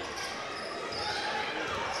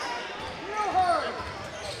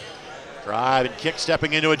 Drive and kick,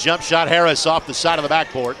 stepping into a jump shot. Harris off the side of the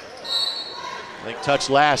backboard. I think touched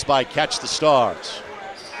last by Catch the Stars.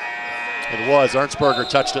 It was. Ernstberger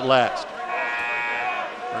touched it last.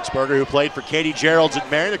 Ernstberger, who played for Katie Geralds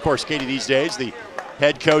at Marion. Of course, Katie these days, the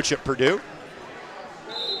head coach at Purdue.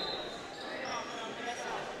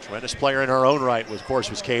 Tremendous player in her own right, of course,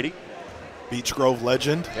 was Katie. Beech Grove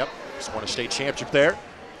legend. Yep, just won a state championship there.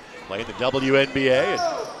 Played the WNBA and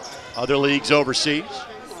other leagues overseas.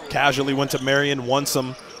 Casually went to Marion, won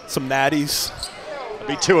some natties. That'd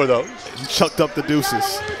be 2 of those. And chucked up the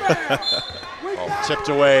deuces. Tipped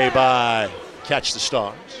away by Catch the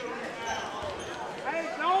Stars. Hey,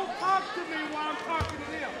 don't talk to me while I'm talking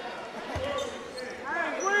to them.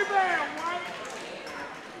 Hey, rebound, White.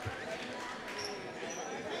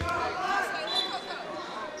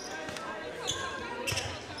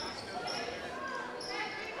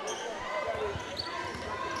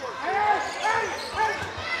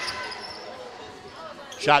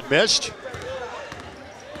 Shot missed.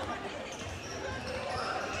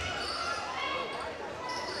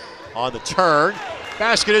 On the turn.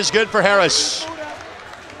 Basket is good for Harris.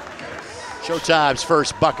 Showtime's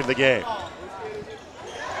first bucket of the game.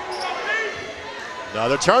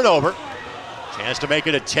 Another turnover. Chance to make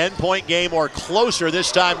it a 10-point game or closer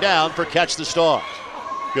this time down for Catch the Stars.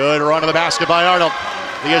 Good run of the basket by Arnold.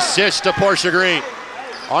 The assist to Porchia Green.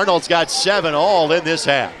 Arnold's got 7 all in this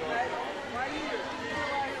half.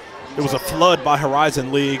 It was a flood by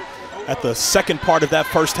Horizon League at the second part of that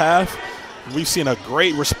first half. We've seen a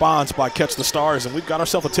great response by Catch the Stars, and we've got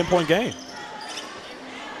ourselves a 10-point game.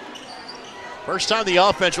 First time the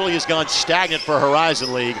offense really has gone stagnant for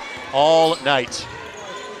Horizon League. all night.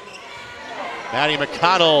 Maddie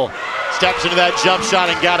McConnell steps into that jump shot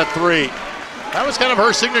and got a 3. That was kind of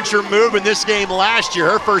her signature move in this game last year.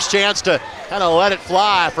 Her first chance to kind of let it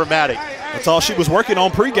fly for Maddie. That's all she was working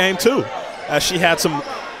on pregame too, as she had some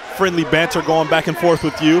friendly banter going back and forth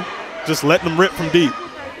with you, just letting them rip from deep.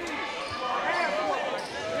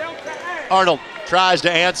 Arnold tries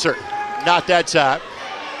to answer, not that time.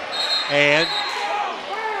 And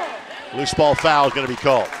loose ball foul is going to be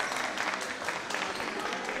called.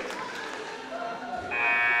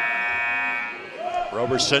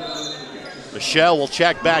 Roberson, Michelle will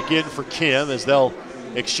check back in for Kim as they'll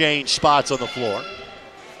exchange spots on the floor.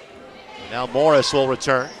 Now Morris will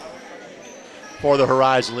return for the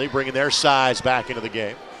Horizon League, bringing their size back into the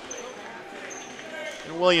game.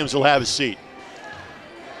 And Williams will have a seat.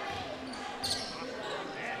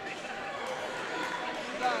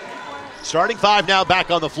 Starting 5 now back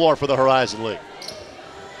on the floor for the Horizon League.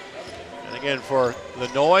 And again, for the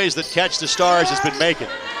noise that Catch the Stars has been making,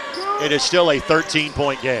 it is still a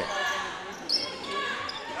 13-point game.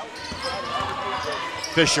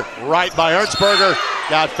 Fisher right by Ernsberger,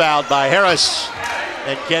 got fouled by Harris,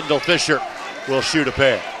 and Kendall Fisher will shoot a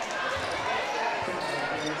pair.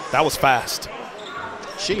 That was fast.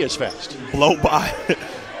 She is fast. Blow by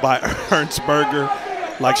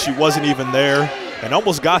Ernsberger like she wasn't even there, and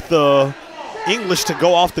almost got the English to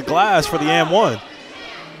go off the glass for the and one.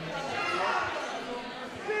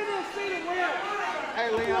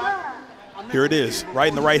 Here it is, right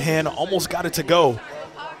in the right hand, almost got it to go,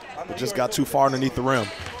 but just got too far underneath the rim.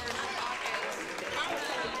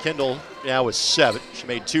 Kendall now with 7. She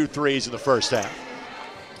made 2 threes in the first half.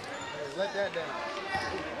 Let that down.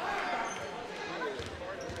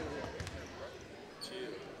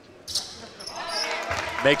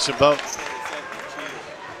 Makes them both.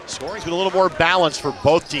 Scoring's been a little more balanced for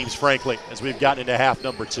both teams, frankly, as we've gotten into half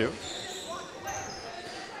number 2.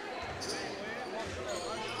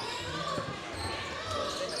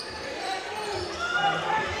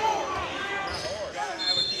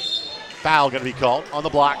 Foul going to be called on the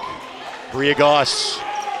block. Bria Goss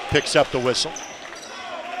picks up the whistle.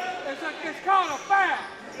 It's called a foul.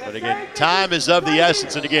 But again, time is of the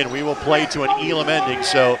essence, and again, we will play to an Elam ending,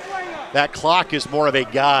 so that clock is more of a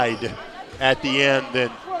guide at the end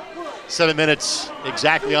than 7 minutes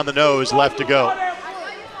exactly on the nose left to go.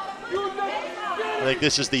 I think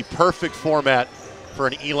this is the perfect format for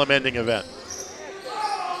an Elam ending event.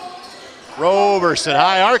 Roberson,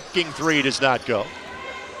 high arcing 3 does not go.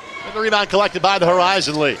 And the rebound collected by the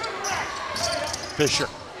Horizon League. Fisher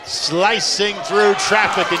slicing through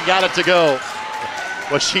traffic and got it to go.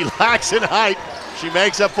 What she lacks in height, she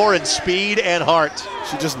makes up for in speed and heart.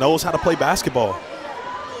 She just knows how to play basketball.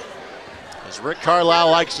 As Rick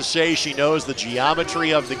Carlisle likes to say, she knows the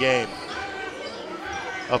geometry of the game.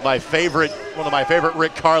 One of my favorite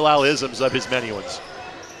Rick Carlisle isms of his many ones.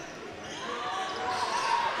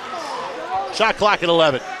 Shot clock at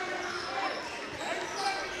 11.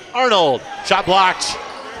 Arnold, shot blocked.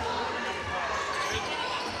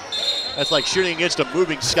 That's like shooting against a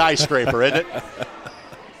moving skyscraper, isn't it?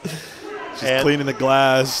 Just cleaning the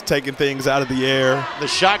glass, taking things out of the air. The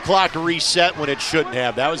shot clock reset when it shouldn't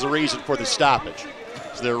have. That was the reason for the stoppage.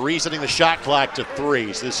 So they're resetting the shot clock to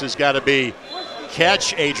 3s. This has got to be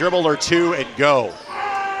catch a dribble or 2 and go.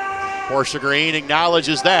 Porchia Green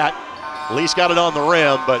acknowledges that. At least got it on the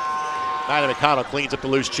rim, but Maddie McConnell cleans up the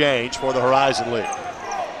loose change for the Horizon League.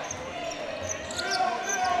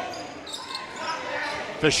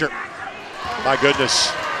 Fisher, my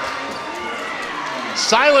goodness.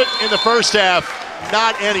 Silent in the first half,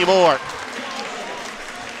 not anymore.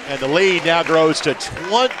 And the lead now grows to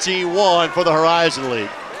 21 for the Horizon League.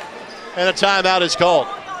 And a timeout is called.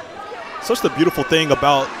 Such the beautiful thing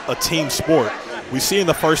about a team sport. We see in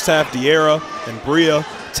the first half De'Ara and Bria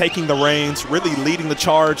taking the reins, really leading the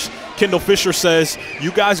charge. Kendall Fisher says,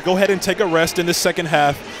 you guys go ahead and take a rest in the second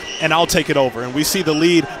half, and I'll take it over. And we see the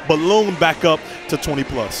lead balloon back up to 20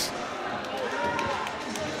 plus.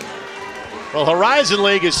 Well, Horizon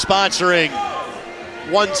League is sponsoring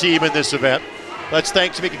one team in this event. Let's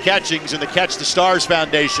thank Tamika Catchings and the Catch the Stars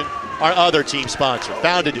Foundation, our other team sponsor.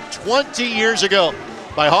 Founded 20 years ago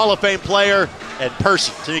by Hall of Fame player and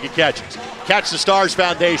person Tamika Catchings. Catch the Stars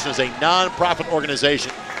Foundation is a non-profit organization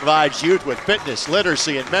that provides youth with fitness,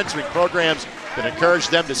 literacy, and mentoring programs that encourage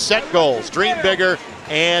them to set goals, dream bigger,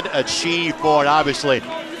 and achieve more. And obviously,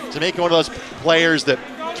 Tamika, one of those players that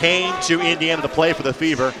came to Indiana to play for the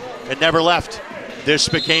Fever and never left. This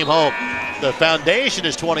became home. The foundation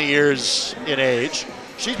is 20 years in age.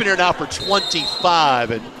 She's been here now for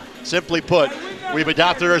 25, and simply put, we've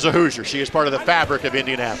adopted her as a Hoosier. She is part of the fabric of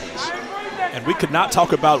Indianapolis. And we could not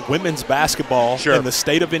talk about women's basketball in the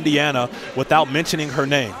state of Indiana without mentioning her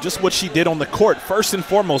name. Just what she did on the court, first and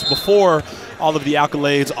foremost, before all of the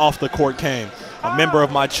accolades off the court came. A member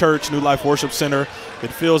of my church, New Life Worship Center.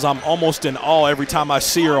 It feels I'm almost in awe every time I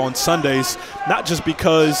see her on Sundays, not just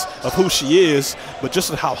because of who she is, but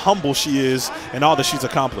just how humble she is and all that she's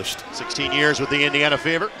accomplished. 16 years with the Indiana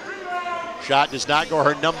Fever. Shot does not go.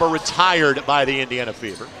 Her number retired by the Indiana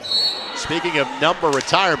Fever. Speaking of number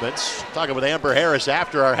retirements, talking with Amber Harris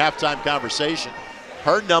after our halftime conversation,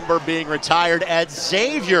 her number being retired at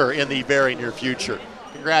Xavier in the very near future.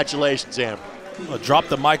 Congratulations, Amber. A drop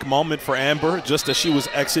the mic moment for Amber just as she was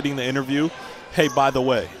exiting the interview. Hey, by the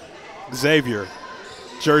way, Xavier,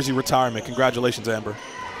 jersey retirement. Congratulations, Amber.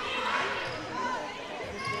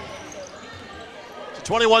 It's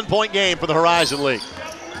a 21-point game for the Horizon League.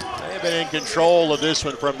 They've been in control of this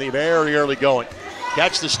one from the very early going.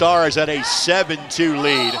 Catch the Stars at a 7-2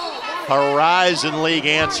 lead. Horizon League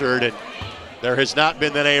answered, and there has not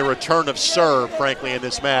been then a return of serve, frankly, in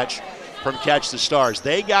this match from Catch the Stars.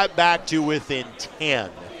 They got back to within 10,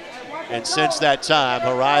 and since that time,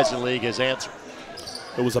 Horizon League has answered.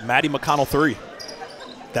 It was a Maddie McConnell 3.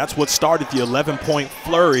 That's what started the 11-point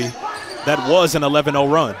flurry that was an 11-0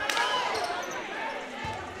 run.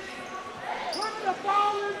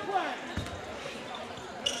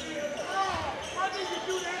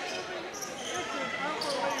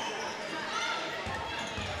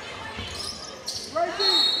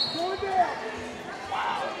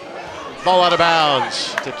 Ball out of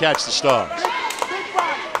bounds to Catch the Stars.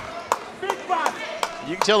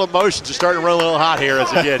 You can tell emotions are starting to run a little hot here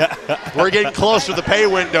as again. We're getting close to the pay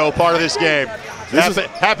window part of this game.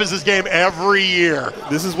 Happens this game every year.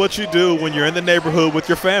 This is what you do when you're in the neighborhood with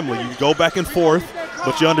your family. You go back and forth,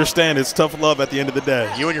 but you understand it's tough love at the end of the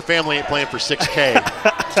day. You and your family ain't playing for $6K,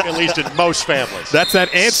 at least in most families. That's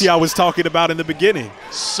that ante I was talking about in the beginning.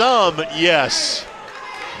 Some, yes.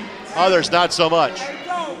 Others, not so much.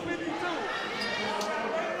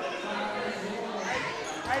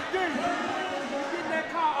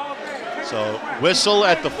 So whistle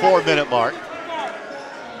at the 4-minute mark.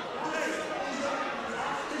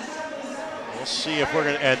 We'll see if we're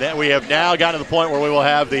going to, and then we have now gotten to the point where we will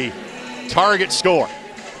have the target score.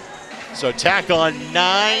 So tack on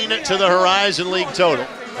 9 to the Horizon League total.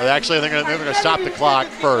 Well, actually, they're going to stop the clock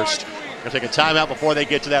first. They're going to take a timeout before they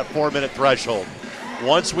get to that 4-minute threshold.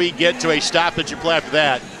 Once we get to a stoppage and play after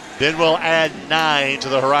that, then we'll add 9 to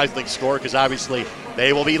the Horizon League score because obviously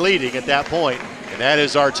they will be leading at that point. And that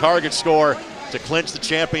is our target score to clinch the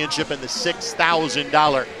championship and the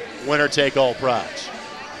 $6,000 winner-take-all prize.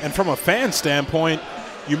 And from a fan standpoint,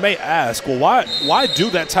 you may ask, well, why do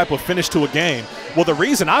that type of finish to a game? Well, the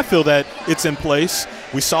reason I feel that it's in place,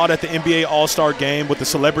 we saw it at the NBA All-Star Game with the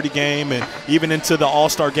celebrity game and even into the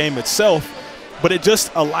All-Star Game itself, but it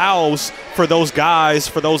just allows for those guys,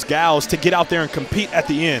 for those gals to get out there and compete at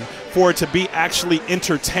the end, for it to be actually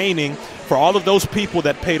entertaining for all of those people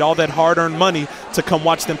that paid all that hard-earned money to come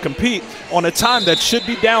watch them compete on a time that should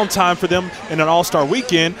be downtime for them in an All-Star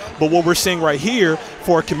weekend. But what we're seeing right here,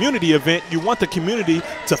 for a community event, you want the community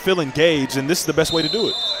to feel engaged, and this is the best way to do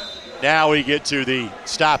it. Now we get to the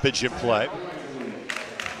stoppage in play.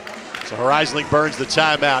 So Horizon League burns the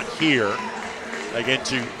timeout here, again,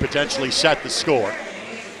 to potentially set the score.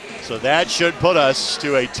 So that should put us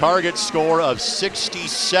to a target score of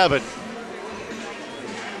 67.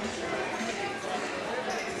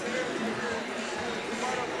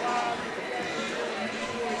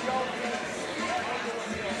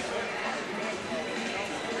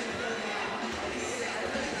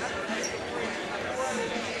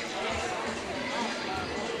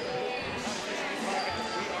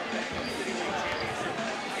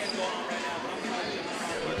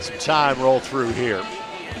 Some time roll through here.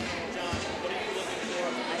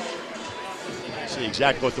 See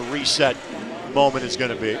exactly what the reset moment is going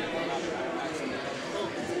to be.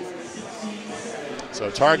 So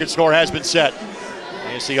target score has been set.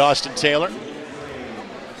 And you see Austin Taylor,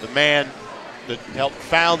 the man that helped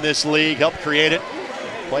found this league, helped create it,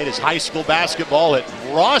 played his high school basketball at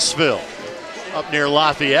Rossville up near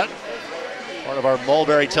Lafayette, part of our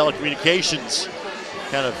Mulberry Telecommunications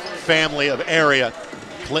kind of family of area.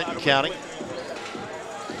 Clinton County.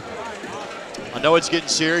 I know it's getting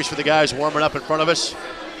serious for the guys warming up in front of us.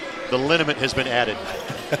 The liniment has been added.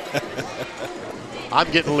 I'm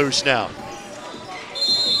getting loose now.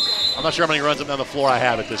 I'm not sure how many runs up down the floor I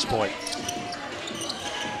have at this point.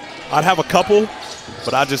 I'd have a couple,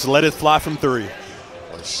 but I just let it fly from 3.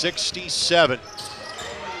 67.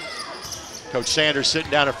 Coach Sanders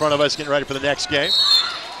sitting down in front of us, getting ready for the next game.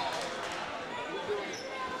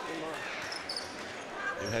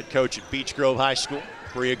 head coach at Beech Grove High School.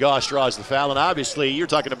 Bria Goss draws the foul, and obviously you're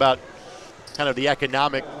talking about kind of the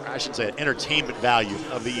economic, I should say, entertainment value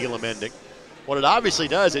of the Elam ending. What it obviously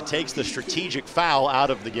does, it takes the strategic foul out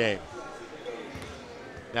of the game.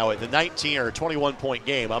 Now, at the 19 or 21-point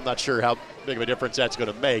game, I'm not sure how big of a difference that's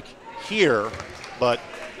going to make here, but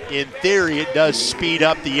in theory, it does speed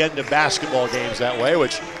up the end of basketball games that way,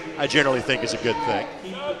 which I generally think is a good thing.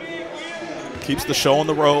 Keeps the show on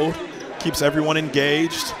the road, keeps everyone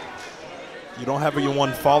engaged. You don't have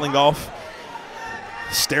anyone falling off,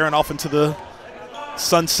 staring off into the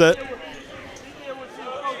sunset.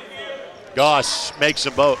 Goss makes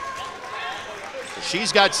them both.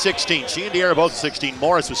 She's got 16. She and De'Ara both 16.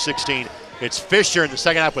 Morris was 16. It's Fisher in the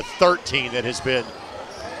second half with 13 that has been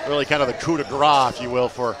really kind of the coup de grace, if you will,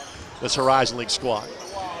 for this Horizon League squad.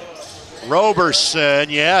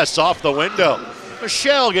 Roberson, yes, off the window.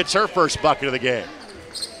 Michelle gets her first bucket of the game.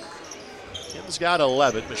 Kim's got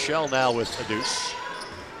 11. Michelle now with a deuce.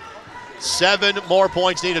 7 more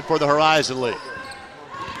points needed for the Horizon League.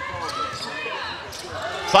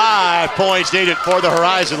 5 points needed for the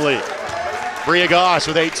Horizon League. Bria Goss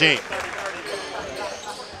with 18.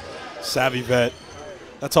 Savvy vet.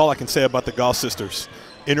 That's all I can say about the Goss sisters.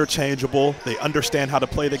 Interchangeable. They understand how to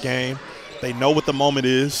play the game. They know what the moment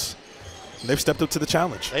is. And they've stepped up to the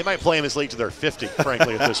challenge. They might play in this league to their 50,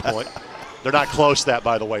 frankly, at this point. They're not close to that,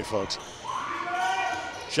 by the way, folks.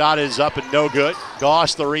 Shot is up and no good.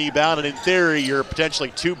 Goss the rebound, and in theory, you're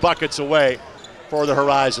potentially 2 buckets away for the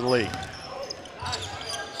Horizon League.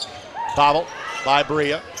 Bobble by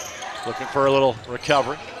Bria. Looking for a little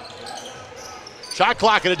recovery. Shot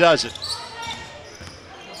clock and a dozen.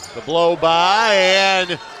 The blow by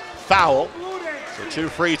and foul. So 2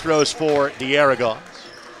 free throws for Bria Goss.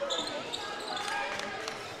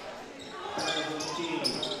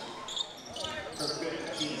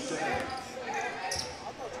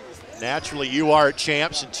 Naturally, you are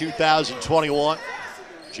champs in 2021.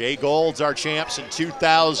 Jay Gold's our champs in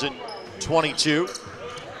 2022.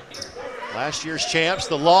 Last year's champs,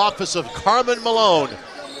 the law office of Carmen Malone.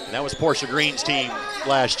 And that was Porchia Green's team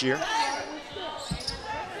last year.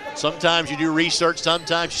 Sometimes you do research,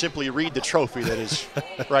 sometimes you simply read the trophy that is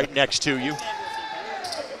right next to you.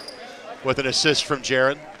 With an assist from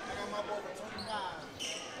Jaron.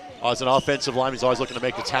 As an offensive lineman, he's always looking to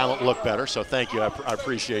make the talent look better, so thank you, I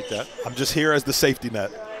appreciate that. I'm just here as the safety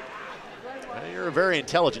net. You're a very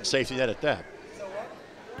intelligent safety net at that.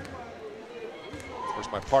 Of course,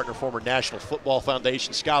 my partner, former National Football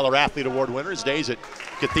Foundation Scholar Athlete Award winner, his days at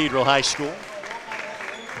Cathedral High School.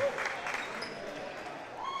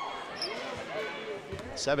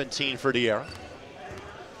 $17 for De'Ara.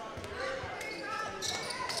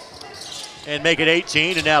 And make it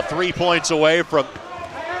 18, and now 3 points away from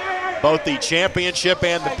both the championship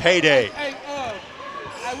and the payday. Hey,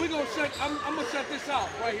 we're gonna shut. I'm gonna shut this out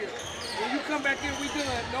right here. When you come back in, we doing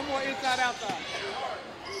no more inside outside.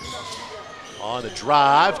 On the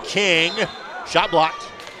drive, King, shot blocked.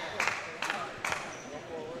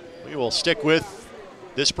 We will stick with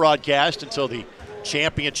this broadcast until the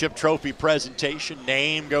championship trophy presentation.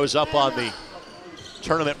 Name goes up on the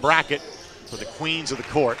tournament bracket for the queens of the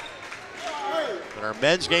court. And our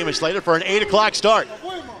men's game is slated for an 8 o'clock start.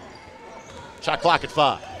 Shot clock at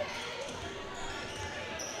 5.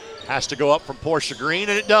 Has to go up from Porchia Green,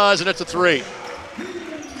 and it does, and it's a 3.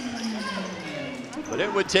 But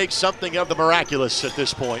it would take something of the miraculous at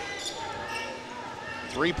this point.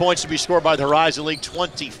 3 points to be scored by the Horizon League,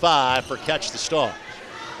 25 for Catch the Stars.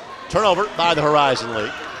 Turnover by the Horizon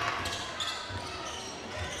League.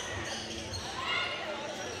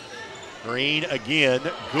 Green again,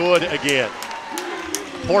 good again.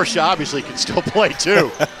 Porchia obviously can still play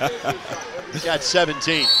too. He's got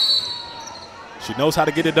 17. She knows how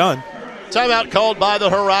to get it done. Timeout called by the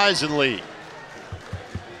Horizon League.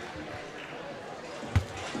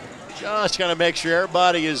 Just going to make sure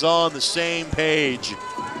everybody is on the same page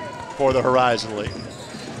for the Horizon League.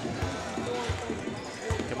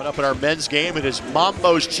 Coming up in our men's game, it is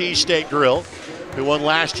Mambo's Cheesesteak Grill, who won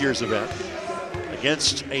last year's event,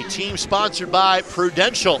 against a team sponsored by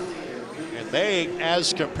Prudential. And they,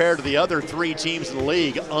 as compared to the other 3 teams in the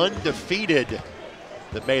league, undefeated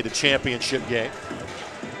that made the championship game.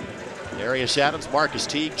 Darius Adams, Marcus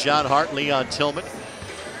Teague, John Hart, Leon Tillman.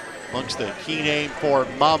 Amongst the key name for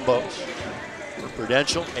Mambos. For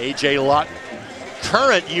Prudential, A.J. Lawton.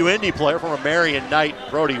 Current UIndy player, former Marion Knight,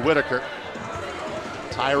 Brody Whitaker.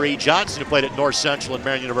 Tyree Johnson, who played at North Central and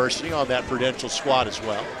Marion University, on that Prudential squad as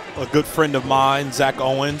well. A good friend of mine, Zach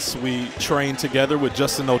Owens. We trained together with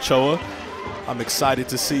Justin Ochoa. I'm excited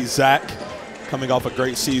to see Zach coming off a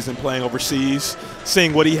great season playing overseas,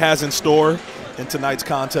 seeing what he has in store in tonight's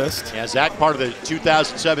contest. Yeah, Zach, part of the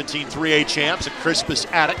 2017 3A champs at Crispus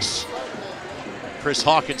Attucks. Chris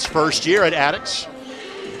Hawkins' first year at Attucks.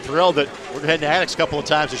 Thrilled that we're heading to Attucks a couple of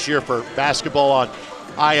times this year for basketball on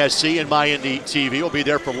ISC and MyND TV. We'll be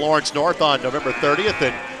there for Lawrence North on November 30th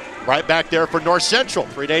and right back there for North Central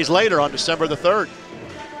 3 days later on December the 3rd.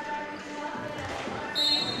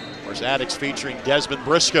 Of course, Attucks featuring Desmond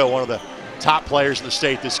Briscoe, one of the top players in the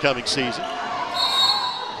state this coming season.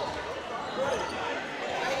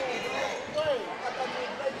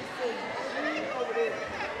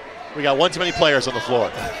 We got one too many players on the floor.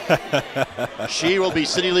 She will be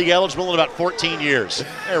City League eligible in about 14 years.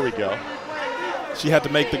 There we go. She had to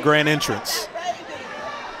make the grand entrance.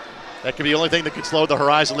 That could be the only thing that could slow the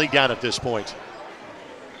Horizon League down at this point.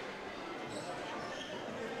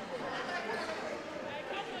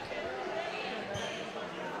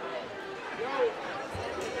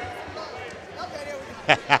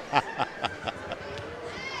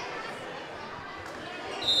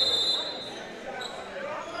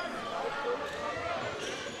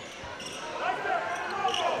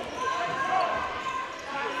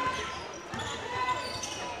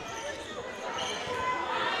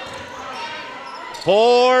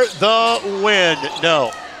 For the win,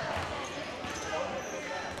 no.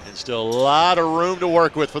 And still a lot of room to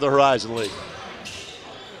work with for the Horizon League.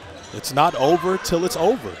 It's not over till it's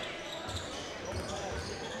over.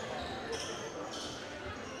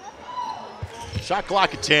 Shot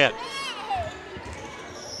clock at 10.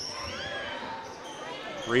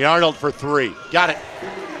 Bria Arnold for 3. Got it.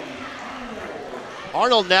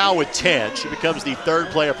 Arnold now with 10. She becomes the third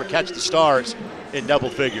player for Catch the Stars in double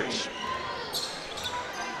figures.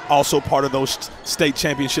 Also part of those state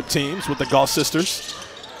championship teams with the Goss sisters.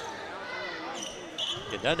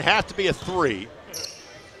 It doesn't have to be a 3.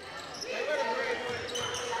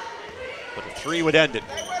 But a 3 would end it.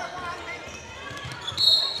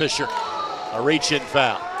 Fisher, a reach-in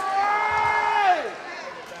foul.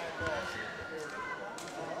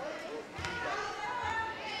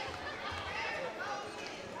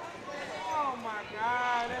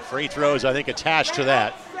 Free throws, I think, attached to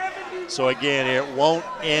that. So again, it won't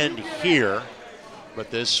end here,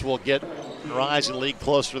 but this will get Horizon League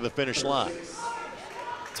closer to the finish line.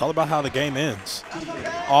 It's all about how the game ends.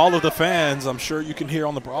 All of the fans, I'm sure you can hear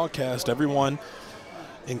on the broadcast, everyone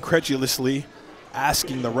incredulously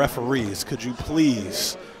asking the referees, could you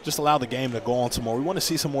please just allow the game to go on some more? We want to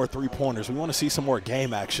see some more three-pointers. We want to see some more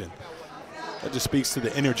game action. That just speaks to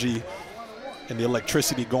the energy and the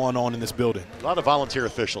electricity going on in this building. A lot of volunteer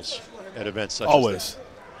officials at events such as Always. this.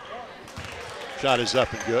 Shot is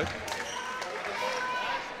up and good.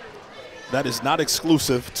 That is not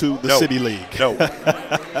exclusive to the City League. No.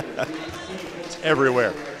 It's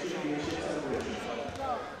everywhere.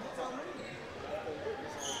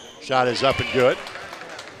 Shot is up and good.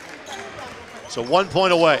 So 1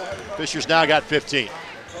 point away. Fisher's now got 15.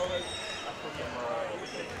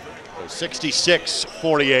 So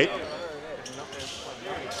 66-48.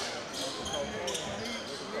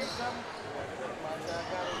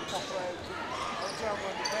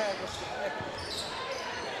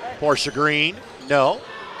 Porchia Green, no.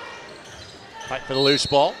 Fight for the loose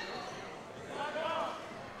ball.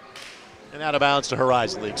 And out of bounds to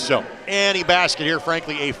Horizon League. So any basket here,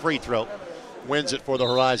 frankly, a free throw, wins it for the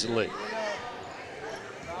Horizon League.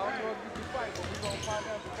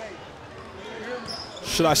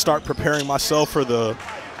 Should I start preparing myself for the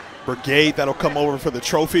brigade that'll come over for the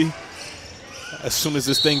trophy as soon as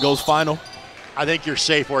this thing goes final? I think you're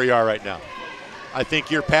safe where you are right now. I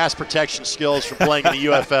think your pass protection skills from playing in the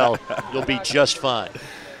UFL, you'll be just fine.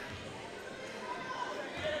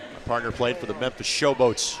 My partner played for the Memphis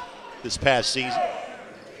Showboats this past season.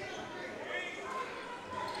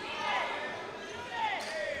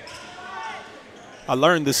 I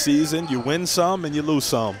learned this season, you win some and you lose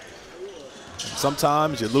some.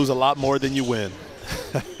 Sometimes you lose a lot more than you win.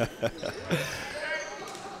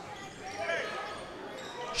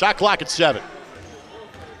 Shot clock at 7.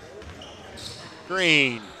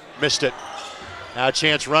 Green missed it. Now a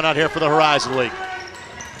chance run out here for the Horizon League.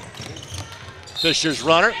 Fisher's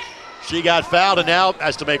runner. She got fouled and now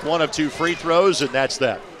has to make one of 2 free throws, and that's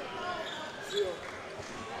that.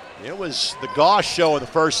 It was the Goss show in the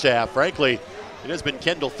first half. Frankly, it has been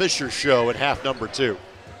Kendall Fisher's show in half number 2.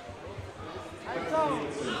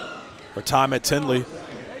 For time at Tinley,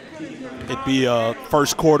 it'd be a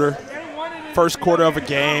first quarter of a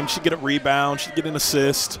game. She'd get a rebound, she'd get an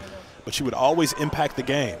assist, but she would always impact the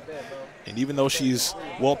game. And even though she's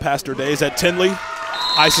well past her days at Tinley,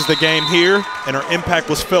 ices the game here, and her impact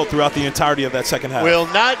was felt throughout the entirety of that second half. Will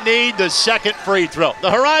not need the second free throw. The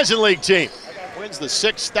Horizon League team wins wins the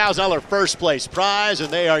 $6,000 first place prize,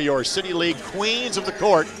 and they are your City League Queens of the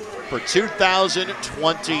Court for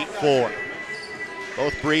 2024.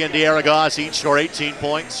 Both Bria and Bria Goss each score 18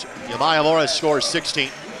 points. Yamaya Mora scores 16.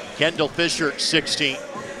 Kendall Fisher, 16.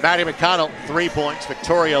 Maddie McConnell, 3 points.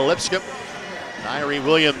 Victoria Lipscomb. Nairi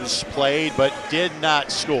Williams played but did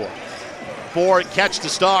not score. 4 Catch the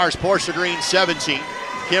Stars, Porchia Green, 17.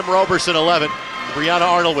 Kim Roberson, 11. Brianna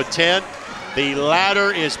Arnold with 10. The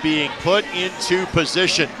ladder is being put into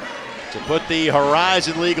position to put the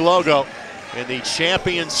Horizon League logo in the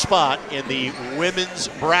champion spot in the women's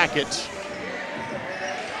bracket.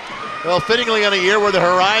 Well, fittingly on a year where the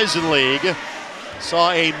Horizon League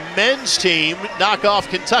saw a men's team knock off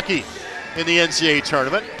Kentucky in the NCAA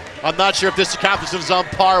tournament. I'm not sure if this accomplishment is on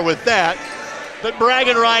par with that, but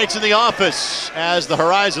bragging rights in the office as the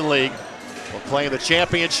Horizon League will claim the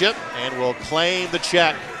championship and will claim the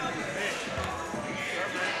check.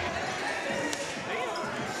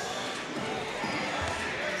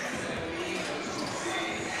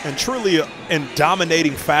 And truly in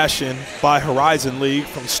dominating fashion by Horizon League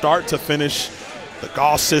from start to finish. The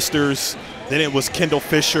Goss sisters, then it was Kendall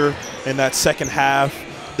Fisher in that second half.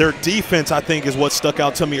 Their defense, I think, is what stuck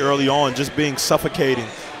out to me early on, just being suffocating,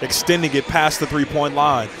 extending it past the three-point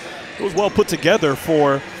line. It was well put together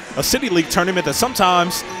for a City League tournament that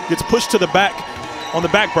sometimes gets pushed to the back, on the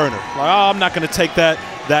back burner. Like, oh, I'm not going to take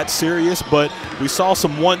that serious, but we saw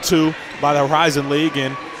some 1-2 by the Horizon League,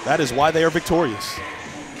 and that is why they are victorious.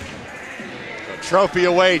 Trophy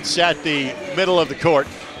awaits at the middle of the court.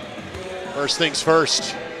 First things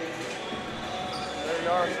first.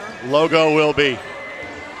 Logo will be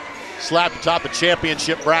slapped atop the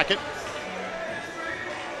championship bracket.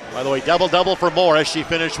 By the way, double-double for Morris. She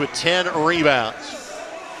finished with 10 rebounds.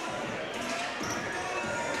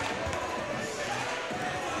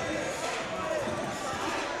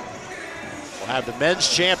 We'll have the men's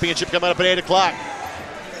championship coming up at 8 o'clock.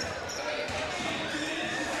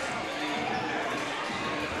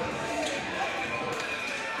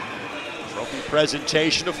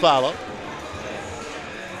 Presentation to follow.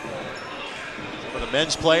 Some of the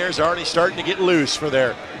men's players are already starting to get loose for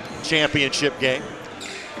their championship game.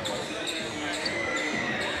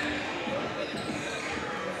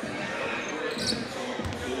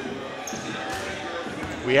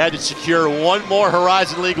 We had to secure one more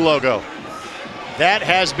Horizon League logo. That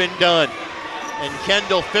has been done, and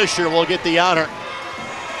Kendall Fisher will get the honor.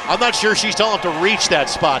 I'm not sure she's tall enough to reach that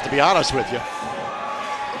spot, to be honest with you.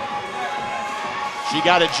 She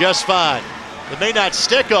got it just fine. It may not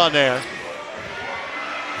stick on there.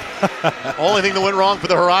 Only thing that went wrong for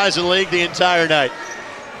the Horizon League the entire night.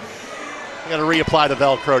 You got to reapply the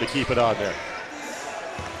Velcro to keep it on there.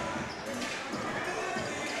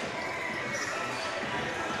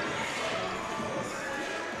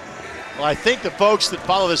 Well, I think the folks that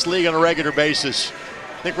follow this league on a regular basis,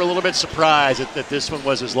 I think we're a little bit surprised that this one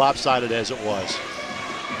was as lopsided as it was.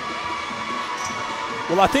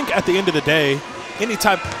 Well, I think at the end of the day,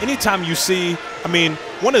 anytime you see, I mean,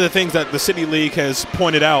 one of the things that the City League has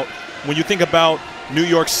pointed out, when you think about New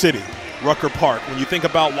York City, Rucker Park, when you think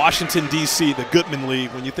about Washington, D.C., the Goodman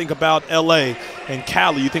League, when you think about L.A. and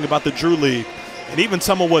Cali, you think about the Drew League, and even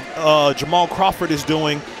some of what Jamal Crawford is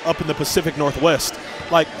doing up in the Pacific Northwest.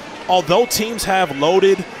 Like, although teams have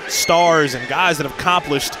loaded stars and guys that have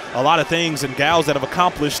accomplished a lot of things and gals that have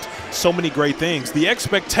accomplished so many great things, the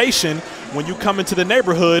expectation when you come into the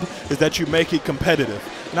neighborhood is that you make it competitive.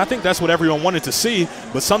 And I think that's what everyone wanted to see,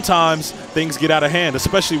 but sometimes things get out of hand,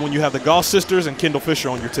 especially when you have the Goss sisters and Kendall Fisher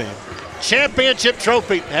on your team. Championship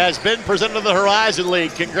trophy has been presented to the Horizon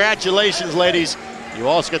League. Congratulations, ladies. You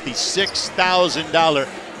also get the $6,000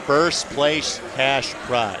 first place cash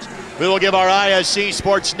prize. We will give our ISC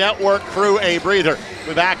Sports Network crew a breather.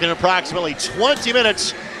 We'll be back in approximately 20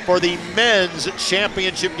 minutes for the men's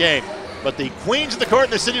championship game. But the Queens of the Court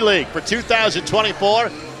in the City League for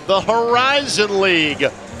 2024, the Horizon League,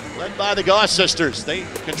 led by the Goss sisters. They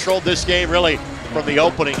controlled this game really from the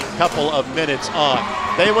opening couple of minutes on.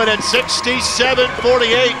 They win at 67-48.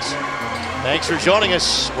 Thanks for joining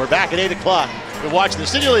us. We're back at 8 o'clock. You're watching the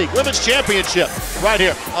City League Women's Championship right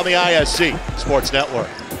here on the ISC Sports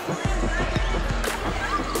Network.